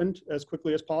reopened as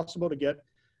quickly as possible to get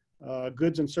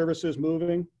goods and services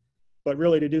moving, but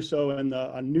really to do so in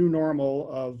a new normal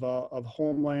of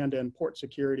homeland and port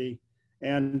security.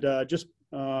 And just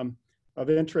of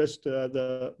interest,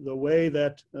 the way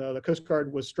that the Coast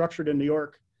Guard was structured in New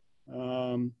York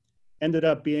ended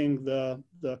up being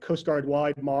the Coast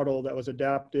Guard-wide model that was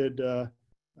adapted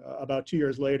about 2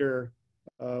 years later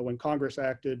when Congress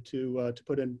acted to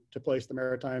put into place the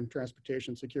Maritime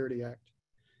Transportation Security Act.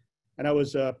 And I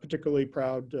was particularly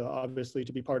proud, obviously,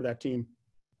 to be part of that team.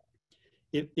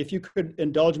 If you could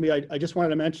indulge me, I just wanted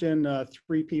to mention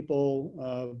three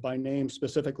people by name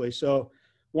specifically. So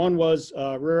one was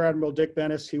Rear Admiral Dick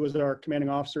Bennis. He was our commanding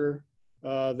officer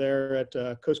there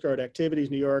at Coast Guard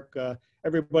Activities, New York.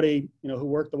 Everybody who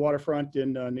worked the waterfront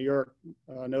in New York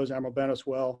knows Admiral Bennis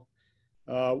well.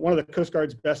 One of the Coast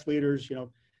Guard's best leaders. If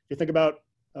you think about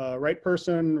right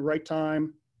person, right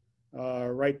time,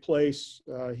 right place,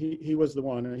 he was the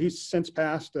one. And he's since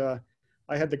passed.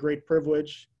 I had the great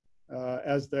privilege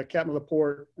as the captain of the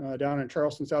port down in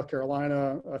Charleston, South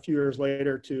Carolina, a few years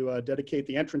later to dedicate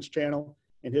the entrance channel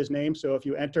in his name. So if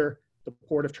you enter the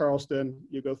port of Charleston,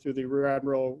 you go through the Rear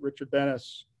Admiral Richard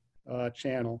Bennis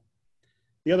channel.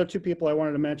 The other two people I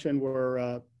wanted to mention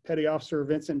were Petty Officer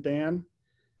Vincent Dans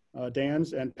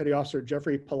and Petty Officer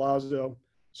Jeffrey Palazzo.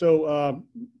 So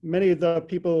many of the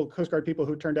people, Coast Guard people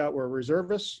who turned out were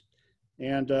reservists,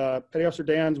 and Petty Officer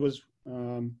Dans was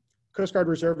Coast Guard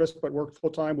reservist, but worked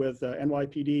full-time with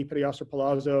NYPD. Petty Officer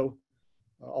Palazzo,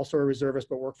 also a reservist,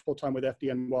 but worked full-time with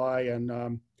FDNY,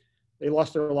 and they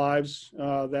lost their lives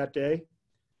that day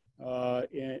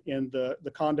in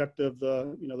the conduct of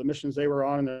the missions they were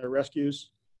on and their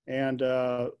rescues. And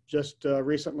just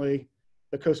recently,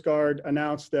 the Coast Guard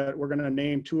announced that we're going to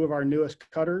name two of our newest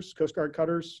cutters, Coast Guard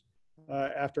cutters,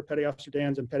 after Petty Officer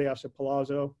Dans and Petty Officer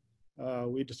Palazzo.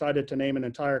 We decided to name an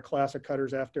entire class of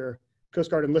cutters after Coast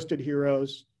Guard enlisted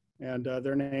heroes, and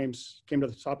their names came to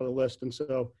the top of the list. And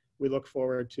so we look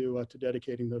forward to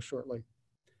dedicating those shortly.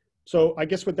 So I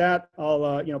guess with that,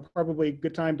 I'll, probably a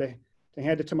good time to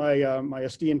hand it to my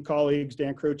esteemed colleagues,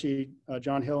 Dan Croce,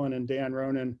 John Hillen, and Dan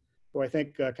Ronan, who I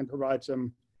think can provide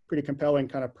some pretty compelling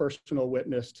kind of personal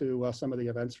witness to some of the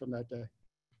events from that day.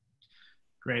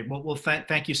 Great. Well,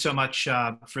 thank you so much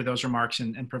for those remarks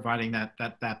and providing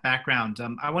that background.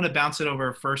 I want to bounce it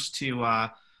over first to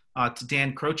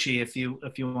Dan Croce, if you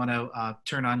want to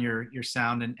turn on your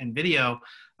sound and video.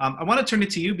 I want to turn it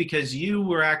to you because you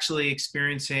were actually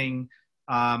experiencing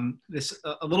this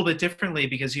a little bit differently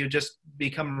because you just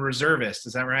become a reservist.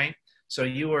 Is that right? So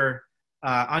you were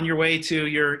on your way to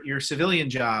your civilian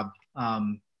job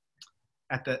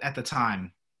at the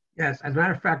time. Yes, as a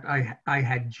matter of fact, I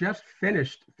had just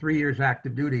finished 3 years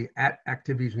active duty at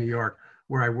Activities New York,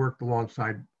 where I worked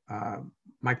alongside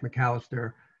Mike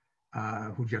McAllister,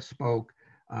 who just spoke,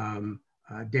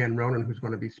 Dan Ronan, who's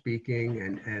going to be speaking,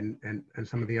 and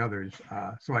some of the others.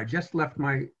 So I just left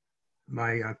my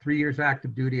 3 years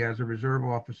active duty as a reserve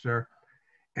officer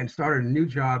and started a new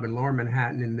job in Lower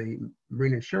Manhattan in the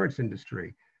marine insurance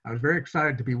industry. I was very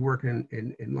excited to be working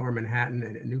in Lower Manhattan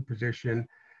in a new position.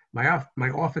 My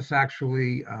office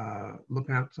actually,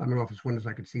 looking outside my office windows,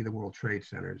 I could see the World Trade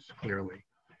Centers clearly.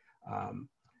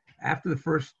 After the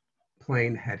first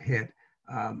plane had hit,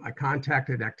 I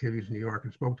contacted Activities New York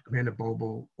and spoke to Commander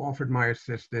Boble, offered my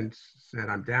assistance, said,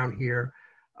 I'm down here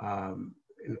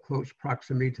in close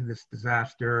proximity to this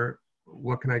disaster.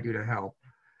 What can I do to help?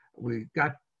 We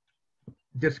got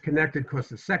disconnected because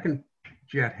the second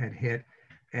jet had hit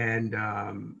and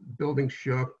building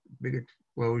shook, big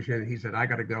explosion. He said, I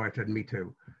got to go. I said, me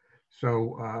too.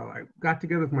 So I got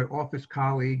together with my office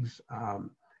colleagues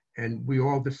and we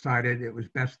all decided it was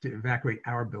best to evacuate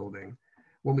our building.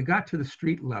 When we got to the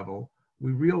street level,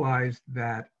 we realized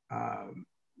that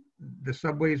the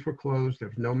subways were closed, there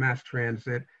was no mass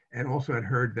transit, and also had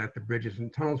heard that the bridges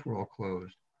and tunnels were all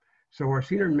closed. So our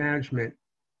senior management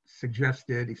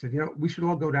suggested, he said, we should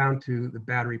all go down to the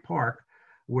Battery Park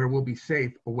where we'll be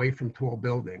safe away from tall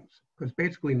buildings, because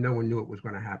basically no one knew what was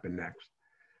going to happen next.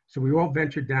 So we all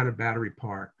ventured down to Battery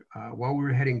Park. While we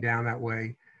were heading down that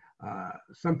way,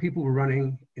 some people were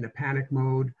running in a panic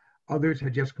mode. Others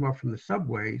had just come up from the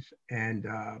subways and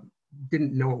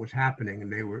didn't know what was happening,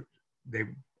 and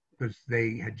because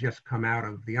they had just come out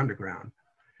of the underground.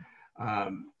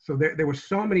 So there were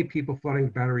so many people flooding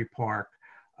Battery Park,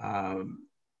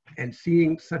 and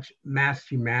seeing such mass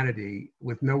humanity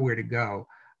with nowhere to go,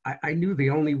 I knew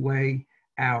the only way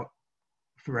out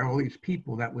for all these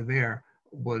people that were there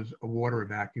was a water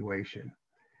evacuation.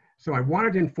 So I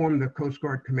wanted to inform the Coast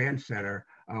Guard Command Center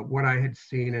what I had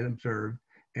seen and observed,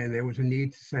 and there was a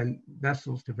need to send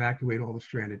vessels to evacuate all the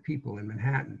stranded people in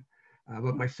Manhattan.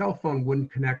 But my cell phone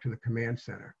wouldn't connect to the command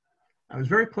center. I was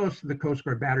very close to the Coast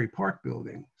Guard Battery Park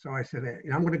building, so I said,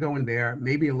 I'm going to go in there.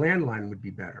 Maybe a landline would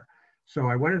be better. So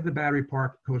I went to the Battery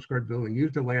Park Coast Guard building,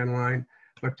 used a landline,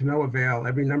 but to no avail.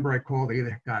 Every number I called, I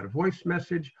either got a voice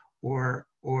message or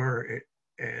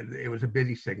it was a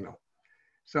busy signal.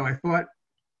 So I thought,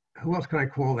 who else can I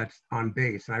call that's on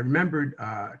base? And I remembered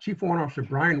Chief Warrant Officer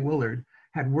Brian Willard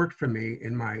had worked for me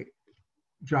in my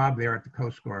job there at the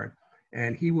Coast Guard,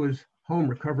 and he was home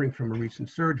recovering from a recent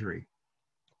surgery.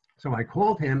 So I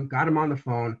called him, got him on the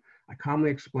phone. I calmly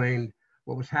explained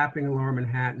what was happening in Lower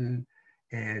Manhattan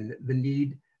and the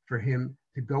need for him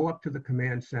to go up to the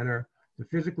command center, to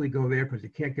physically go there because he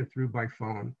can't get through by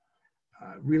phone.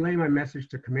 Relay my message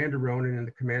to Commander Ronan in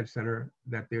the command center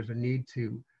that there's a need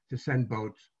to send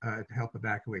boats to help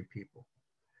evacuate people.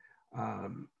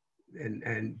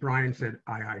 And Brian said,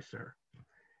 aye, aye, sir.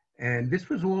 And this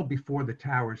was all before the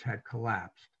towers had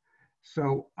collapsed.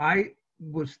 So I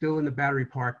was still in the Battery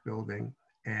Park building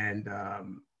and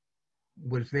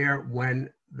was there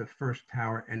when the first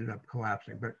tower ended up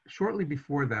collapsing. But shortly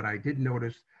before that, I did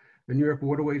notice the New York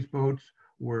Waterways boats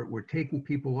were taking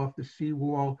people off the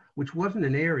seawall, which wasn't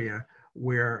an area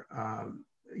where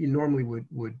you normally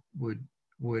would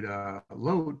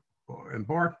load or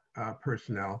embark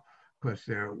personnel, because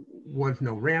there was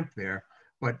no ramp there,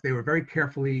 but they were very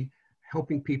carefully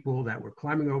helping people that were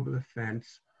climbing over the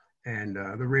fence and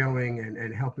the railing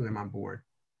and helping them on board.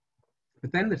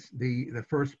 But then the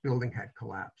first building had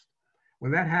collapsed.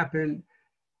 When that happened,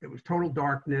 it was total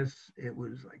darkness. It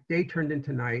was like day turned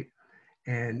into night.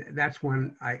 And that's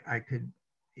when I could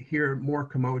hear more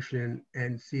commotion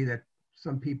and see that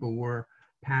some people were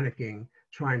panicking,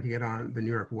 trying to get on the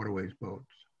New York Waterways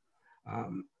boats.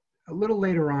 A little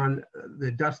later on,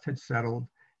 the dust had settled,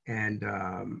 and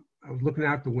I was looking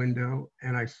out the window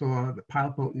and I saw the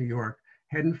pilot boat New York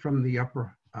heading from the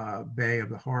upper bay of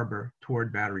the harbor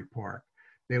toward Battery Park.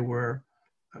 There were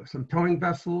some towing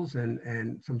vessels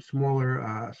and some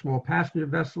small passenger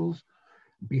vessels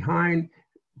behind,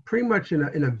 pretty much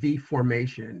in a V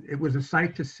formation. It was a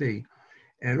sight to see.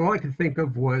 And all I could think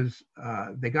of was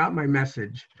they got my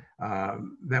message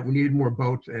that we needed more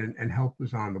boats and help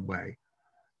was on the way.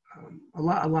 A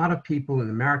lot of people in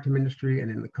the maritime industry and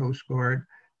in the Coast Guard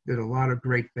did a lot of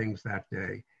great things that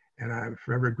day. And I'm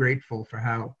forever grateful for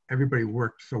how everybody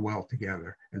worked so well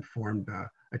together and formed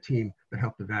a team that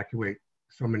helped evacuate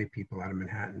so many people out of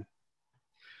Manhattan.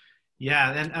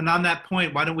 Yeah, and on that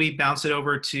point, why don't we bounce it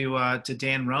over to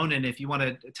Dan Ronan, if you want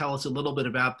to tell us a little bit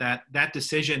about that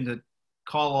decision to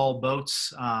call all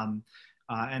boats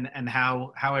and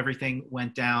how everything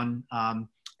went down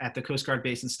at the Coast Guard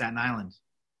base in Staten Island.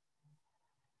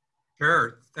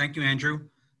 Sure. Thank you, Andrew.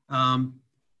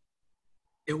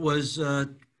 It was, as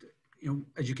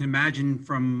you can imagine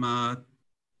from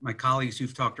my colleagues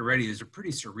who've talked already, it was a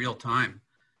pretty surreal time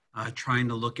trying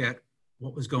to look at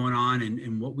what was going on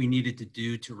and what we needed to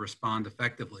do to respond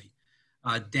effectively.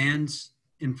 Dan's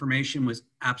information was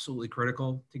absolutely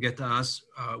critical to get to us.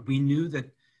 We knew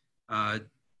that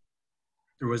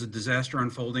there was a disaster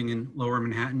unfolding in Lower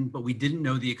Manhattan, but we didn't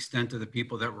know the extent of the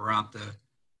people that were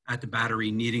at the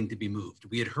battery needing to be moved.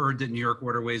 We had heard that New York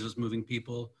Waterways was moving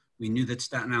people. We knew that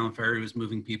Staten Island Ferry was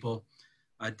moving people.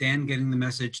 Dan getting the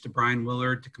message to Brian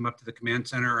Willard to come up to the command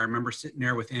center. I remember sitting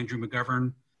there with Andrew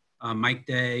McGovern, Mike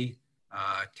Day,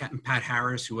 Captain Pat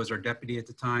Harris, who was our deputy at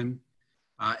the time,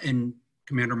 and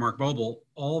Commander Mark Boble.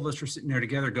 All of us were sitting there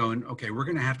together going, okay, we're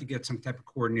gonna have to get some type of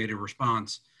coordinated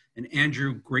response. And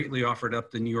Andrew greatly offered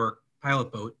up the New York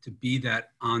pilot boat to be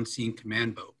that on-scene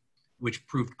command boat, which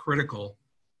proved critical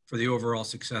for the overall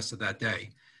success of that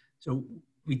day. So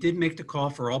we did make the call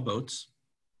for all boats.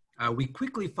 We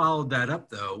quickly followed that up,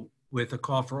 though, with a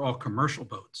call for all commercial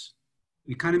boats.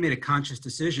 We kind of made a conscious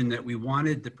decision that we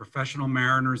wanted the professional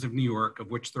mariners of New York, of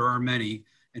which there are many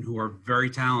and who are very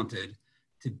talented,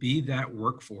 to be that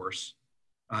workforce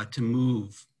to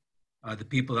move the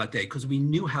people that day, because we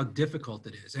knew how difficult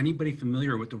it is. Anybody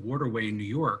familiar with the waterway in New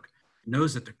York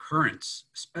knows that the currents,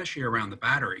 especially around the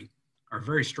battery, are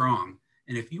very strong.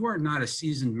 And if you are not a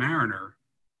seasoned mariner,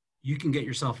 you can get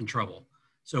yourself in trouble.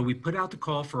 So we put out the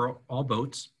call for all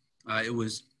boats. It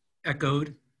was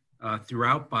echoed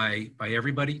throughout by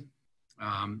everybody.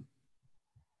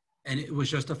 And it was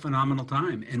just a phenomenal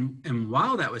time. And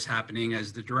while that was happening,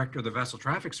 as the director of the Vessel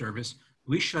Traffic Service,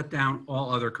 we shut down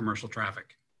all other commercial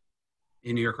traffic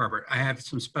in New York Harbor. I have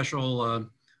some special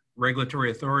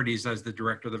regulatory authorities as the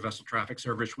director of the Vessel Traffic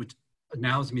Service, which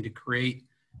allows me to create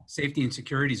safety and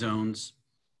security zones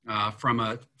from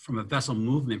a vessel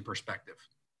movement perspective.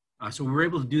 So we were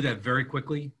able to do that very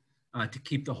quickly to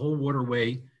keep the whole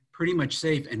waterway pretty much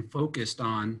safe and focused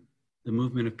on the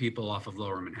movement of people off of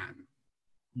Lower Manhattan.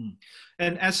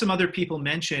 And as some other people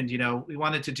mentioned, we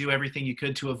wanted to do everything you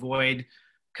could to avoid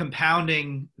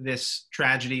compounding this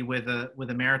tragedy with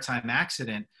a maritime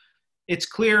accident. It's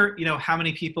clear, how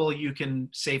many people you can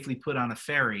safely put on a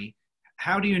ferry.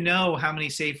 How do you know how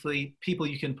many people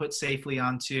you can put safely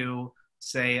onto,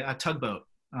 say, a tugboat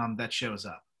that shows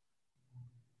up?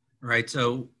 Right.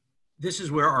 So this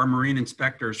is where our marine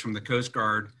inspectors from the Coast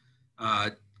Guard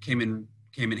came in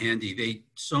handy.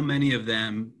 So many of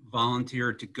them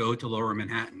volunteered to go to Lower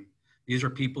Manhattan. These are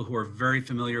people who are very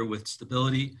familiar with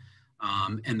stability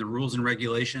and the rules and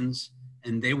regulations,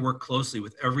 and they work closely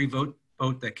with every boat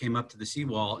that came up to the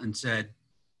seawall and said,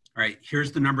 all right,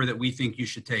 here's the number that we think you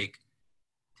should take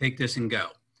this and go.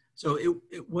 So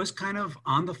it was kind of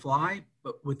on the fly,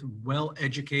 but with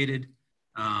well-educated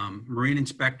marine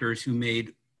inspectors who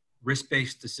made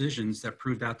risk-based decisions that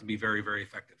proved out to be very, very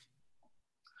effective.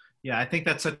 Yeah, I think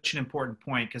that's such an important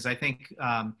point, because I think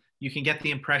you can get the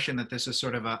impression that this is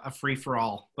sort of a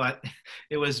free-for-all, but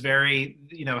it was very,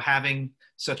 having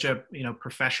such a,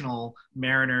 professional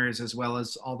mariners as well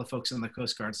as all the folks on the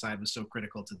Coast Guard side was so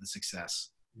critical to the success.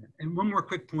 And one more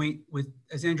quick point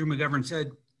as Andrew McGovern said,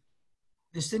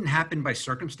 this didn't happen by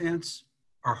circumstance.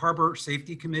 Our Harbor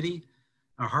Safety Committee,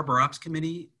 our Harbor Ops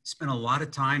Committee spent a lot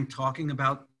of time talking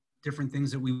about different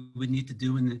things that we would need to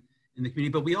do in the community.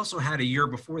 But we also had a year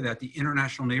before that, the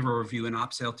International Naval Review in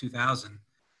OpSail 2000,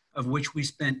 of which we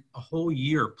spent a whole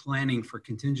year planning for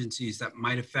contingencies that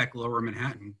might affect Lower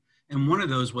Manhattan. And one of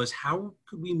those was, how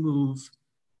could we move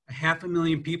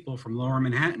 500,000 people from Lower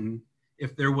Manhattan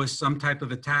if there was some type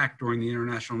of attack during the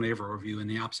International Naval Review in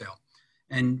the OpSail?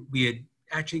 And we had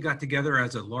actually got together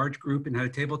as a large group and had a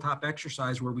tabletop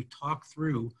exercise where we talked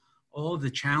through all of the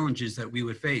challenges that we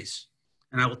would face.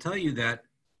 And I will tell you that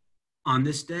on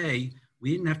this day,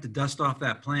 we didn't have to dust off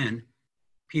that plan.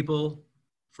 People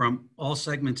from all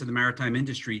segments of the maritime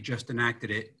industry just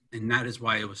enacted it, and that is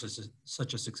why it was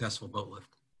such a successful boat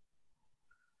lift.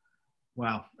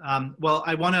 Wow. Well,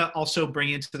 I want to also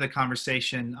bring into the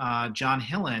conversation John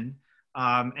Hillen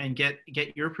and get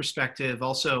your perspective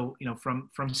also, from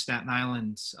Staten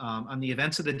Island on the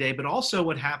events of the day, but also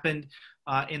what happened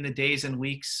in the days and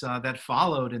weeks that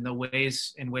followed, and the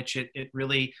ways in which it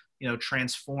really,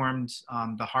 transformed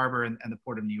the harbor and the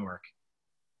Port of New York.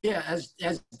 Yeah, as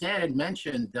Dan had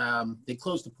mentioned, they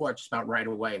closed the port just about right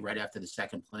away, right after the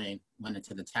second plane went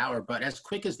into the tower. But as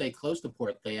quick as they closed the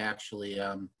port, they actually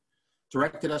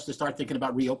directed us to start thinking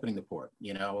about reopening the port.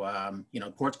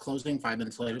 Port's closing, 5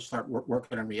 minutes later, start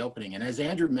working on reopening. And as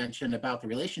Andrew mentioned about the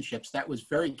relationships, that was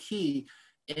very key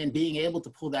in being able to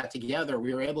pull that together.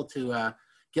 We were able to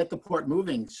get the port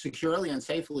moving securely and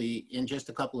safely in just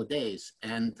a couple of days.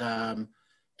 And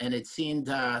it seemed,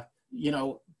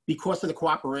 because of the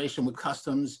cooperation with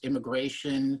Customs,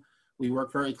 Immigration, we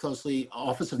worked very closely.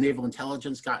 Office of Naval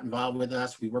Intelligence got involved with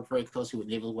us. We worked very closely with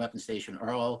Naval Weapons Station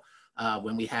Earl.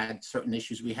 When we had certain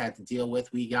issues we had to deal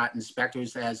with, we got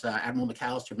inspectors, as Admiral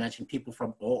McAllister mentioned, people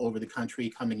from all over the country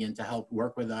coming in to help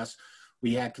work with us.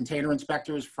 We had container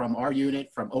inspectors from our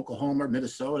unit, from Oklahoma,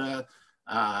 Minnesota,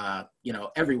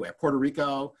 everywhere, Puerto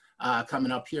Rico,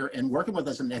 coming up here and working with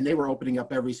us, and they were opening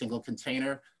up every single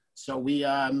container. So we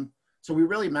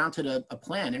really mounted a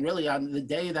plan, and really on the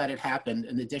day that it happened,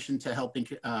 in addition to helping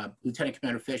Lieutenant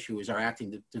Commander Fish, who was our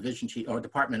acting division chief or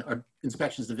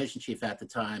inspections division chief at the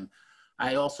time,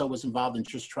 I also was involved in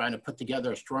just trying to put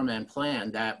together a strawman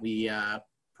plan that we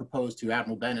proposed to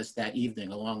Admiral Bennis that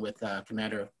evening, along with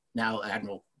Commander, now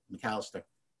Admiral McAllister.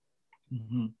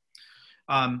 Mm-hmm.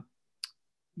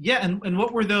 And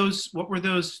what were those,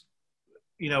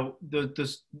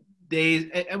 those days?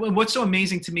 And what's so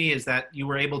amazing to me is that you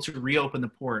were able to reopen the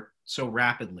port so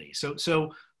rapidly. So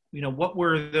what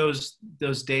were those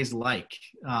days like?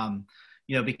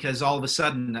 Because all of a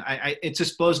sudden, it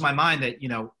just blows my mind that,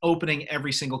 opening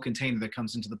every single container that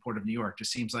comes into the Port of New York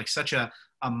just seems like such a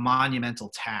monumental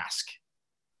task.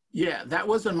 Yeah, that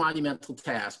was a monumental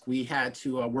task. We had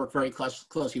to work very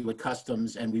closely with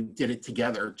Customs, and we did it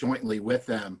together jointly with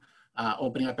them,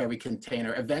 opening up every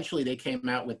container. Eventually, they came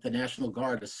out with the National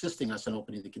Guard assisting us in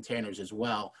opening the containers as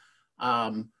well.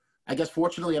 I guess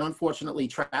fortunately and unfortunately,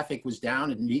 traffic was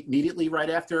down immediately right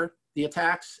after the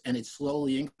attacks, and it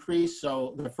slowly increased.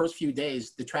 So the first few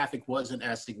days, the traffic wasn't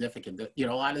as significant. A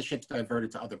lot of the ships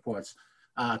diverted to other ports,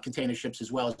 container ships as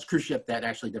well as cruise ship that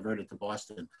actually diverted to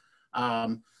Boston.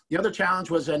 The other challenge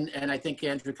was, and I think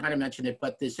Andrew kind of mentioned it,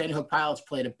 but the Sandy Hook pilots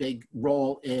played a big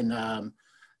role in,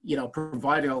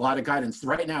 providing a lot of guidance.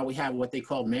 Right now we have what they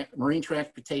call Marine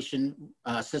Transportation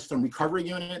System Recovery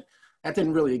Unit. That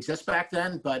didn't really exist back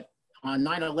then, but on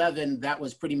 9/11, that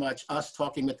was pretty much us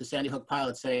talking with the Sandy Hook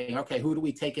pilots saying, okay, who do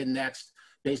we take in next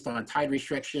based on tide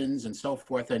restrictions and so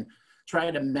forth, and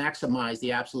trying to maximize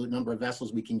the absolute number of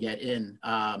vessels we can get in.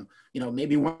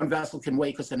 Maybe one vessel can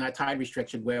wait because they're not tide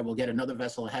restricted, where we'll get another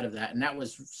vessel ahead of that. And that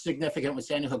was significant with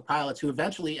Sandy Hook pilots, who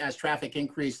eventually, as traffic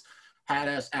increased, had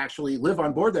us actually live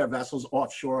on board their vessels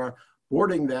offshore,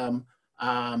 boarding them.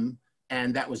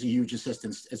 And that was a huge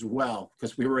assistance as well,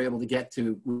 because we were able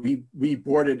to we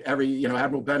boarded every,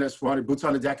 Admiral Bennis wanted boots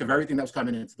on the deck of everything that was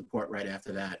coming into the port right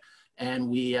after that. And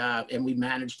we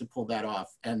managed to pull that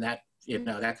off. And that,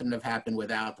 that couldn't have happened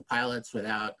without the pilots,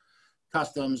 without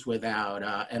Customs, without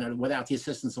the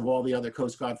assistance of all the other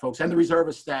Coast Guard folks and the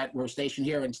reservists that were stationed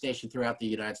here and stationed throughout the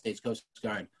United States Coast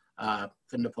Guard.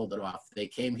 Couldn't have pulled it off. They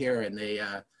came here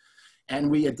and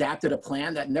we adapted a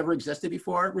plan that never existed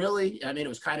before, really. I mean, it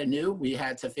was kind of new. We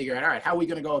had to figure out, all right, how are we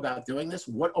going to go about doing this?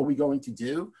 What are we going to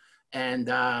do? And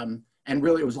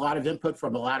really, it was a lot of input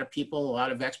from a lot of people, a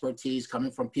lot of expertise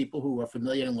coming from people who were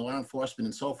familiar in law enforcement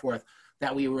and so forth,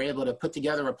 that we were able to put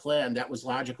together a plan that was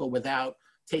logical without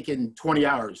taking 20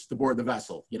 hours to board the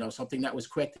vessel, something that was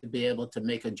quick to be able to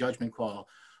make a judgment call.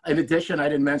 In addition, I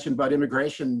didn't mention, but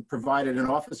Immigration provided an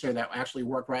officer that actually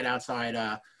worked right outside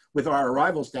with our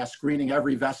arrivals desk, screening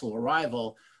every vessel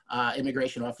arrival.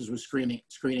 Immigration officers was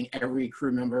screening every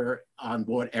crew member on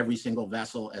board every single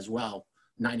vessel as well,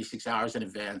 96 hours in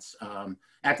advance.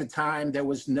 At the time, there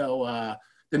was no,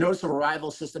 the notice of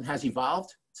arrival system has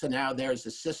evolved. So now there's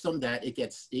a system that it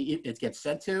gets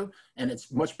sent to, and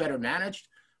it's much better managed.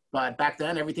 But back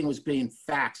then, everything was being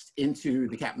faxed into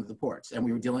the captain of the ports, and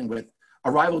we were dealing with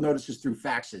arrival notices through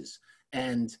faxes.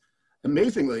 And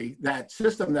amazingly, that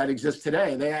system that exists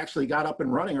today, they actually got up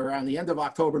and running around the end of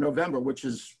October, November, which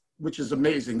is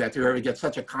amazing that you ever get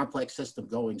such a complex system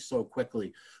going so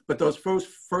quickly. But those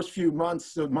first few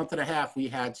months, a month and a half, we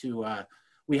had to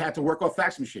work off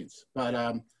fax machines,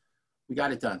 but we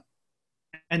got it done.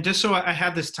 And just so I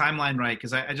have this timeline right,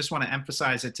 because I just want to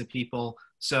emphasize it to people.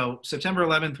 So September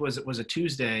 11th was a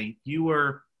Tuesday. You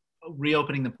were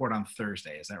reopening the port on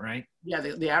Thursday, is that right? Yeah,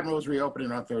 the Admiral was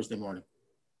reopening on Thursday morning.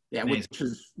 Yeah,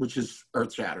 which is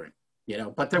earth shattering,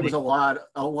 But there was a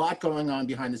lot going on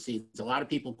behind the scenes. A lot of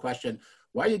people questioned,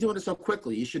 why are you doing it so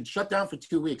quickly? You should shut down for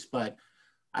 2 weeks. But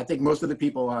I think most of the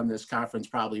people on this conference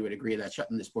probably would agree that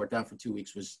shutting this port down for 2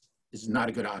 weeks is not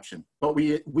a good option. But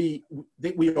we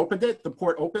opened it. The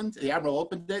port opened. The Admiral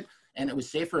opened it, and it was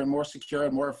safer and more secure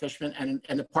and more efficient. And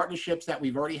the partnerships that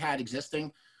we've already had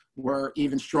existing we're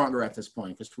even stronger at this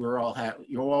point because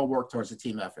you all work towards a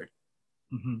team effort.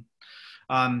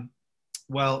 Mm-hmm.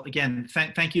 Well, again,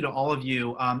 thank you to all of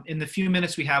you. In the few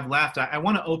minutes we have left, I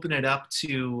want to open it up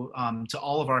to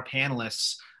all of our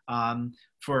panelists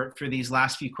for these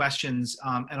last few questions,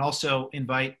 and also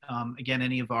invite, again,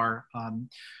 any of our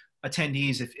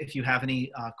attendees if you have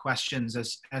any questions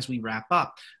as we wrap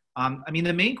up. I mean,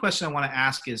 the main question I want to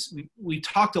ask is, we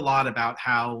talked a lot about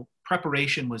how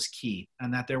preparation was key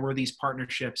and that there were these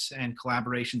partnerships and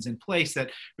collaborations in place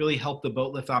that really helped the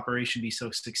boat lift operation be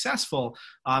so successful.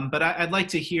 But I'd like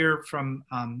to hear from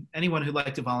anyone who'd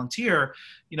like to volunteer,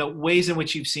 ways in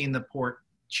which you've seen the port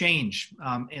change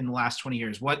in the last 20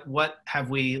 years. What have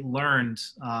we learned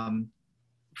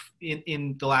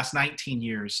in the last 19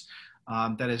 years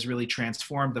that has really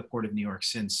transformed the Port of New York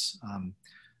since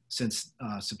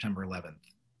September 11th?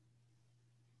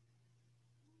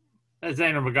 As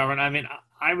Andrew McGovern, I mean,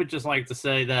 I would just like to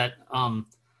say that I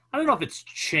don't know if it's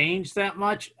changed that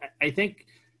much. I think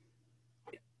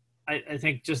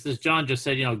just as John just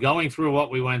said, going through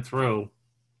what we went through,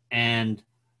 and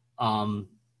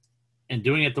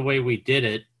doing it the way we did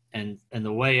it, and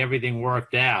the way everything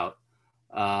worked out,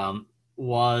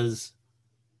 was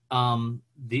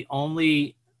the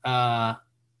only.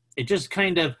 It just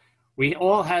kind of, we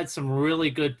all had some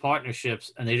really good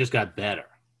partnerships, and they just got better.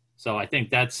 So I think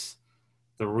that's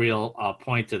the real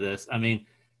point to this. I mean,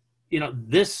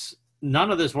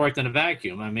 none of this worked in a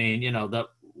vacuum. I mean,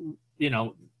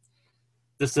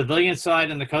 the civilian side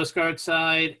and the Coast Guard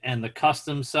side and the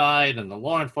customs side and the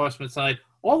law enforcement side,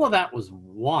 all of that was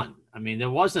one. I mean, there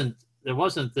wasn't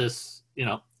this,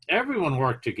 everyone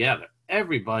worked together.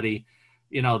 Everybody,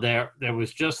 there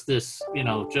was just this,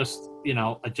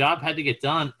 a job had to get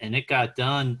done, and it got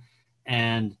done.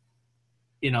 And,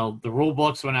 the rule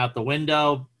books went out the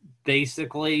window.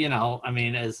 Basically, I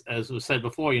mean, as was said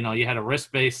before, you had a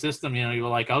risk-based system. You were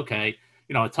like, okay,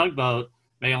 a tugboat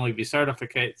may only be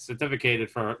certificated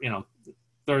for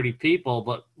 30 people,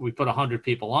 but we put 100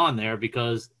 people on there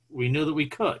because we knew that we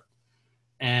could,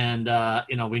 and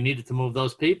we needed to move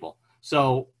those people.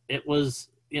 So it was,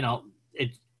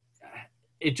 it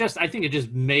just, I think it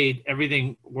just made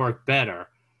everything work better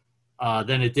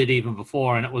than it did even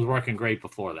before, and it was working great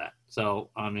before that. So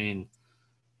I mean,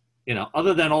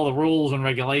 other than all the rules and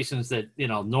regulations that,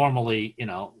 normally,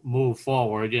 move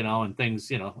forward, and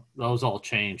things, those all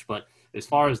change. But as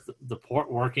far as the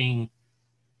port working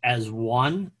as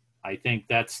one, I think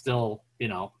that's still,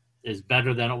 is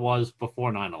better than it was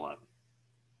before 9/11.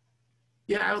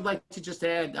 Yeah, I would like to just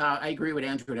add, I agree with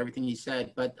Andrew and everything he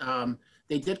said, but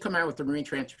they did come out with the Marine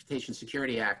Transportation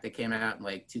Security Act that came out in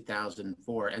like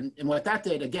 2004. And what that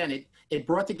did, again, it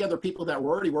brought together people that were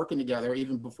already working together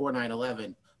even before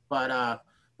 9/11. But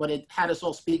it had us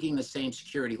all speaking the same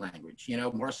security language,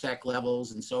 more SEC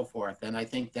levels and so forth. And I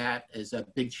think that is a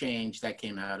big change that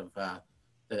came out of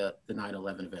the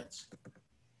 9/11 events.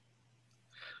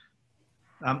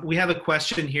 We have a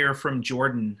question here from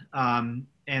Jordan, and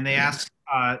they ask,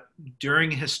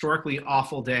 during a historically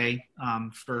awful day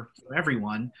for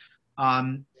everyone,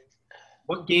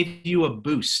 what gave you a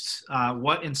boost?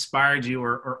 What inspired you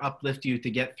or uplift you to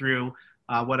get through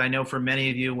what I know for many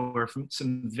of you were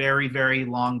some very, very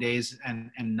long days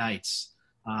and nights?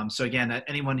 So again,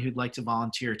 anyone who'd like to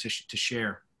volunteer to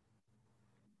share.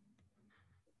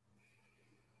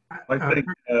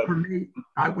 For me,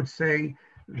 I would say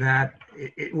that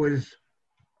it was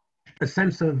a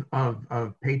sense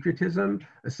of patriotism,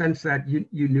 a sense that you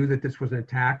knew that this was an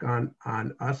attack on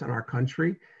us and our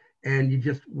country, and you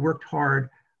just worked hard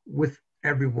with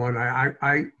everyone.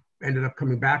 I ended up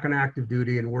coming back on active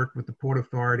duty and worked with the Port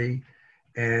Authority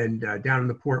and down in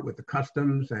the port with the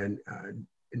customs and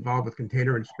involved with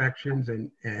container inspections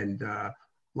and a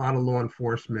lot of law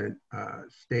enforcement,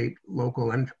 state,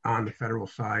 local, and on the federal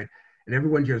side. And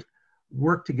everyone just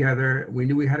worked together. We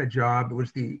knew we had a job. It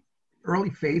was the early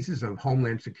phases of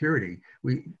Homeland Security.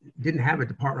 We didn't have a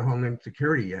Department of Homeland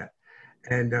Security yet.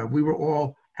 And we were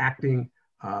all acting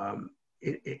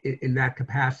in that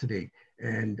capacity.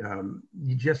 And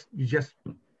you just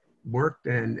worked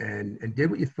and did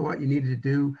what you thought you needed to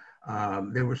do.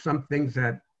 There were some things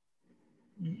that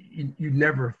you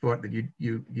never thought that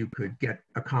you could get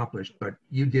accomplished, but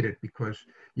you did it because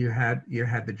you had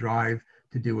the drive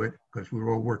to do it, because we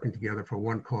were all working together for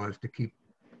one cause, to keep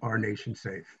our nation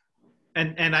safe.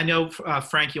 And I know,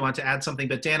 Frank, you want to add something,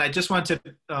 but Dan, I just want to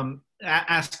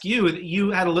ask you,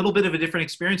 you had a little bit of a different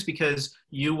experience because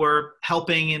you were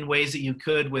helping in ways that you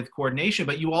could with coordination,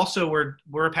 but you also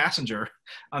were a passenger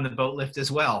on the boat lift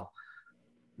as well.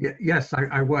 Yes,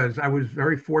 I was. I was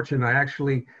very fortunate. I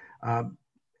actually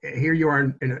here you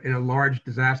are in a large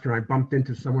disaster. I bumped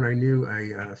into someone I knew,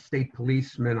 a state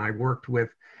policeman I worked with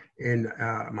in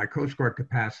my Coast Guard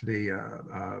capacity,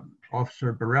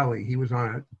 Officer Borelli. He was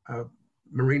on a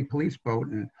Marine police boat,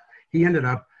 and he ended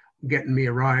up getting me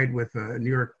a ride with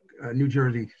New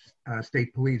Jersey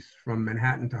State Police from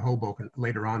Manhattan to Hoboken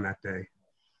later on that day.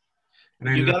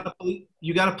 And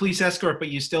you got a police escort, but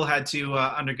you still had to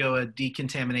undergo a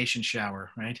decontamination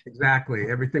shower, right? Exactly.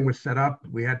 Everything was set up.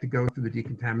 We had to go through the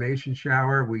decontamination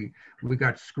shower. We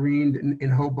got screened in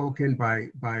Hoboken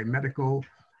by medical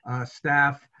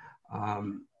staff,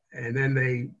 and then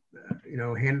they,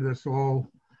 handed us all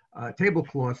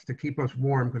tablecloths to keep us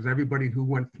warm, because everybody who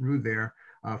went through there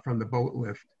from the boat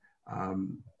lift,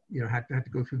 had to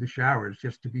go through the showers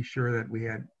just to be sure that we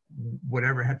had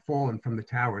whatever had fallen from the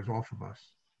towers off of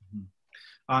us.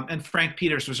 And Frank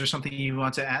Peters, was there something you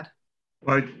want to add?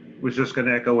 Well, I was just going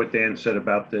to echo what Dan said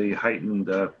about the heightened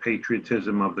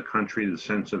patriotism of the country, the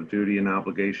sense of duty and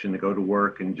obligation to go to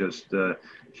work and just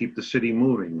keep the city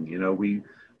moving. We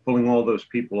pulling all those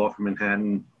people off of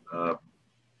Manhattan,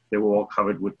 they were all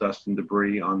covered with dust and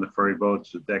debris on the ferry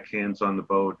boats, the deckhands on the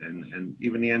boat, and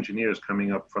even the engineers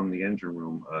coming up from the engine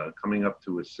room, coming up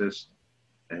to assist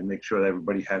and make sure that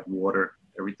everybody had water,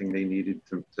 everything they needed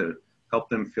to help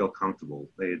them feel comfortable.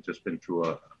 They had just been through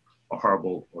a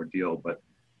horrible ordeal. But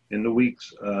in the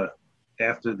weeks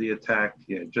after the attack,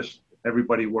 just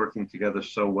everybody working together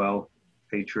so well.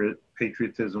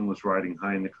 Patriotism was riding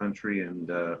high in the country.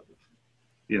 And,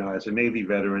 as a Navy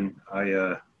veteran,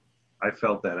 I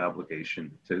felt that obligation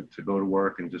to go to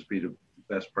work and just be the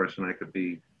best person I could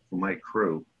be for my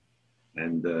crew.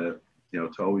 And,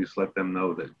 to always let them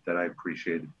know that I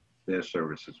appreciated their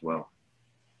service as well.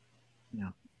 Yeah.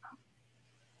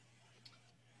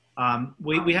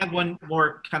 We have one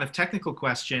more kind of technical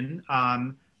question,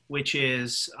 which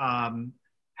is,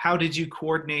 how did you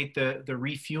coordinate the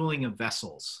refueling of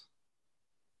vessels?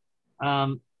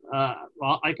 Well,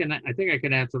 I think I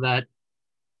can answer that.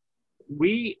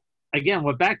 We're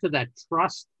back to that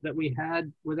trust that we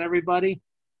had with everybody.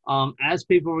 As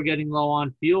people were getting low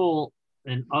on fuel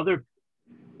and other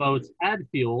boats had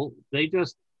fuel, they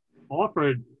just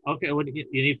offered, okay, you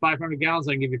need 500 gallons,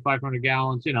 I can give you 500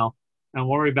 gallons, and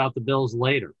worry about the bills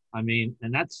later. And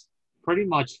that's pretty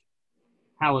much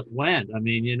how it went.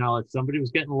 If somebody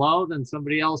was getting low, then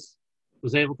somebody else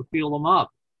was able to fuel them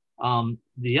up.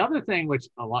 The other thing, which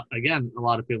a lot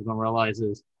of people don't realize,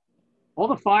 is all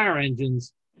the fire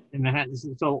engines in Manhattan.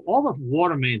 So all the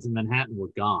water mains in Manhattan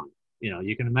were gone.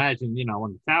 You can imagine,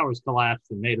 when the towers collapsed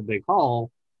and made a big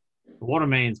hole, the water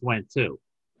mains went too.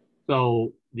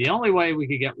 So the only way we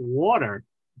could get water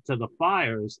to the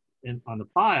fires on the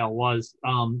pile was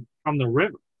from the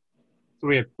river. So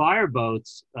we had fire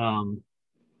boats, docked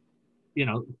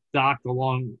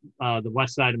along the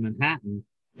west side of Manhattan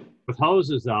with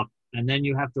hoses up, and then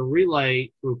you have to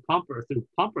relay through pumper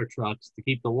trucks to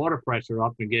keep the water pressure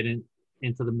up and get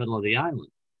into the middle of the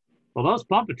island. Well, those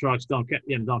pumper trucks don't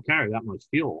carry that much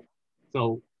fuel.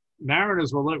 So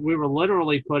mariners we were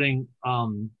literally putting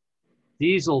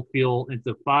diesel fuel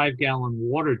into 5-gallon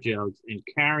water jugs and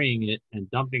carrying it and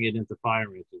dumping it into fire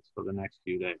engines for the next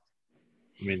few days.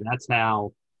 That's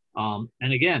how.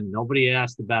 And again, nobody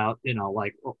asked about, am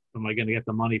I going to get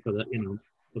the money for the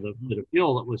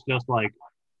fuel? It was just like,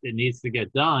 it needs to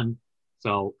get done,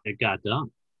 so it got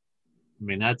done.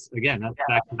 That's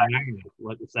back to the magnet.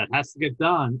 What that has to get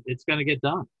done, it's going to get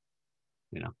done.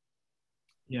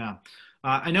 Yeah.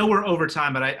 I know we're over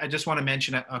time, but I just want to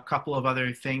mention a couple of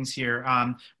other things here.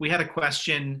 We had a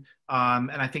question,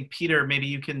 and I think, Peter, maybe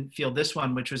you can field this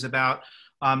one, which was about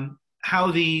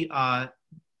how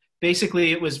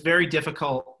basically it was very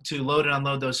difficult to load and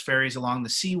unload those ferries along the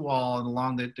seawall and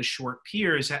along the short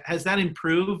piers. Has that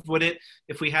improved?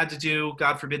 If we had to do,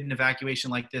 God forbid, an evacuation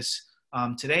like this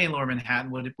today in Lower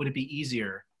Manhattan, would it be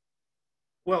easier?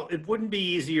 Well, it wouldn't be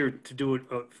easier to do it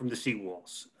from the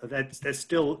seawalls. That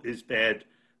still is bad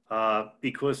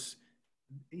because,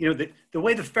 the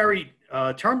way the ferry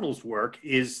terminals work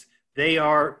is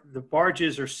the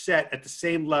barges are set at the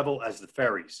same level as the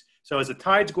ferries. So as the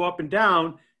tides go up and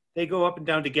down, they go up and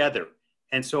down together.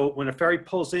 And so when a ferry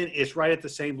pulls in, it's right at the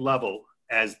same level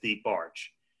as the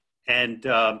barge. And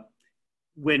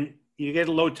when you get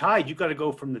a low tide, you've got to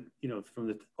go from the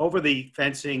over the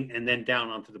fencing and then down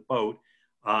onto the boat.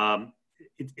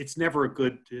 It's never a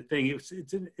good thing.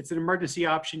 It's an emergency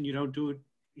option. You don't do it.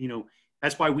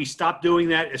 That's why we stopped doing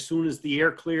that as soon as the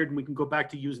air cleared and we can go back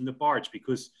to using the barge,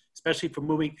 because especially for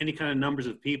moving any kind of numbers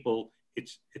of people,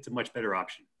 it's a much better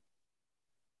option.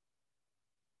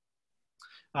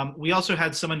 We also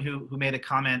had someone who made a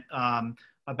comment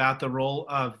about the role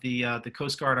of the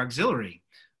Coast Guard Auxiliary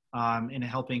in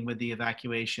helping with the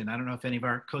evacuation. I don't know if any of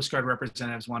our Coast Guard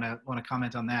representatives want to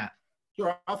comment on that.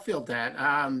 Sure, I'll field that.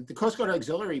 The Coast Guard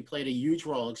Auxiliary played a huge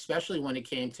role, especially when it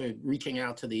came to reaching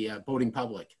out to the boating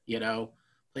public,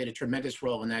 played a tremendous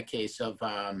role in that case of,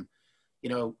 I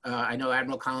know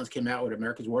Admiral Collins came out with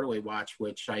America's Waterway Watch,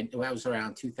 that was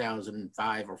around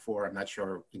 2005 or 4, I'm not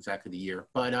sure exactly the year.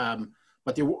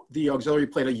 But the auxiliary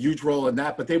played a huge role in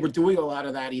that, but they were doing a lot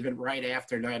of that even right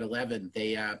after 9/11.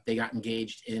 They got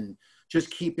engaged in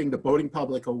just keeping the boating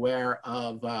public aware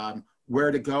of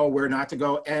where to go, where not to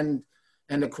go, and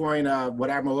to coin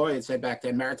what Admiral Lloyd had said back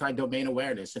then, maritime domain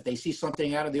awareness. If they see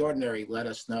something out of the ordinary, let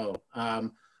us know.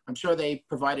 I'm sure they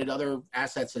provided other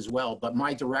assets as well, but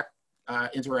my direct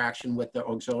interaction with the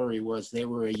auxiliary was they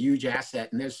were a huge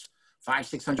asset, and there's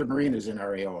 500-600 marinas in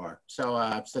our AOR.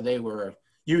 So they were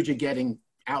huge at getting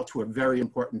out to a very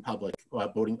important public,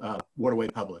 boating, waterway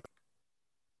public.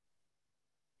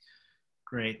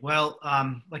 Great. Well,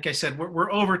 like I said,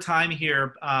 we're over time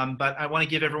here, but I want to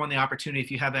give everyone the opportunity.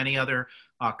 If you have any other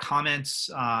comments,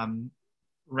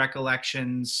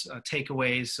 recollections,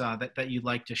 takeaways that you'd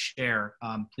like to share,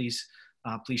 please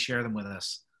share them with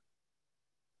us.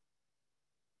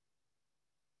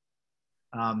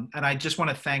 And I just want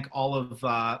to thank all of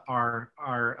our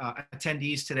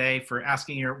attendees today for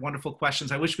asking your wonderful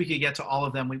questions. I wish we could get to all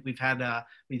of them.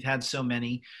 We've had so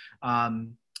many.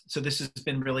 So this has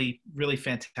been really, really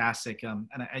fantastic. And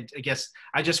I guess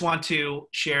I just want to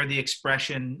share the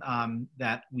expression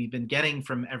that we've been getting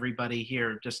from everybody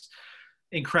here. Just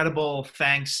incredible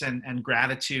thanks and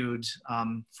gratitude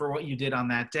for what you did on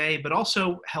that day, but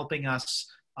also helping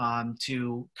us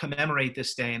to commemorate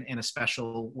this day in a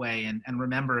special way and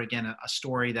remember again a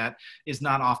story that is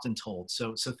not often told.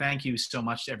 So thank you so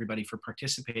much to everybody for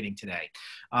participating today.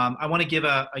 I want to give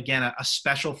again a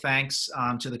special thanks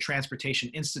to the Transportation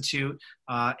Institute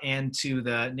and to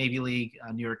the Navy League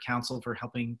New York Council for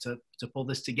helping to pull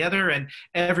this together, and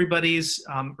everybody's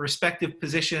respective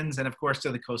positions, and of course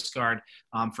to the Coast Guard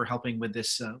for helping with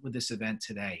this event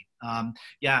today.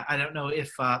 Yeah, I don't know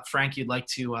if Frank, you'd like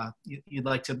to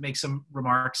make some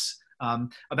remarks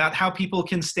about how people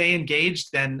can stay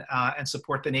engaged and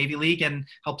support the Navy League and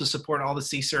help to support all the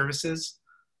sea services.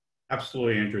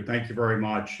 Absolutely, Andrew. Thank you very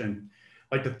much. And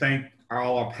I'd like to thank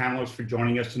all our panelists for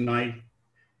joining us tonight,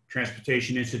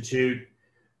 Transportation Institute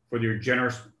for their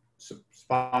generous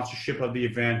sponsorship of the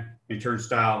event, and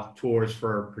Turnstile Tours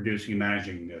for producing and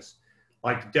managing this.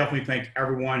 I'd like to definitely thank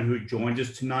everyone who joined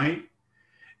us tonight.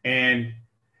 And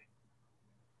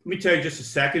let me tell you just a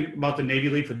second about the Navy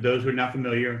League for those who are not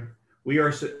familiar. We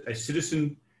are a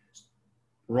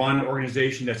citizen-run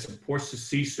organization that supports the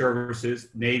sea services,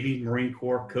 Navy, Marine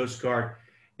Corps, Coast Guard,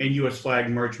 and U.S. Flag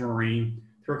Merchant Marine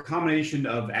through a combination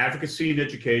of advocacy and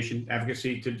education,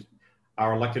 advocacy to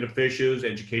our elected officials,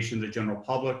 education to the general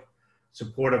public,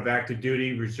 support of active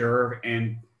duty, reserve,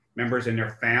 and members and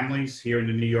their families here in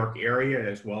the New York area,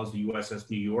 as well as the USS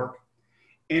New York,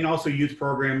 and also youth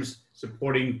programs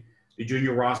supporting the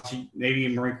Junior Rossi, Navy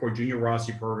and Marine Corps Junior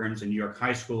Rossi programs in New York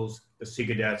high schools, the Sea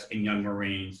Cadets, and Young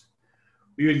Marines.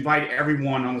 We invite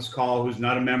everyone on this call who's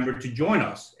not a member to join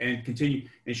us and continue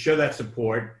and show that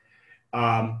support.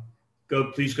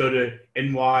 Please go to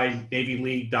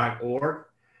nynavyleague.org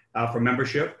for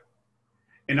membership.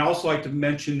 And I'd also like to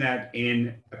mention that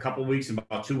in a couple of weeks, in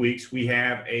about 2 weeks, we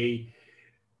have a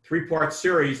 3-part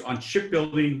series on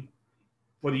shipbuilding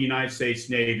for the United States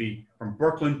Navy from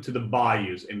Brooklyn to the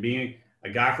bayous. And being a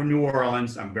guy from New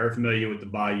Orleans, I'm very familiar with the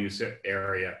bayous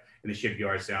area and the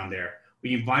shipyards down there.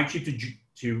 We invite you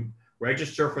to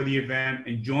register for the event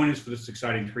and join us for this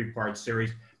exciting 3-part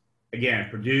series. Again,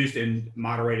 produced and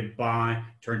moderated by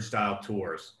Turnstile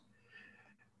Tours.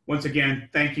 Once again,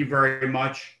 thank you very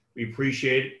much. We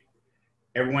appreciate it.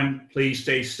 Everyone, please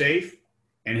stay safe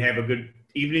and have a good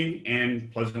evening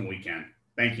and pleasant weekend.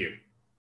 Thank you.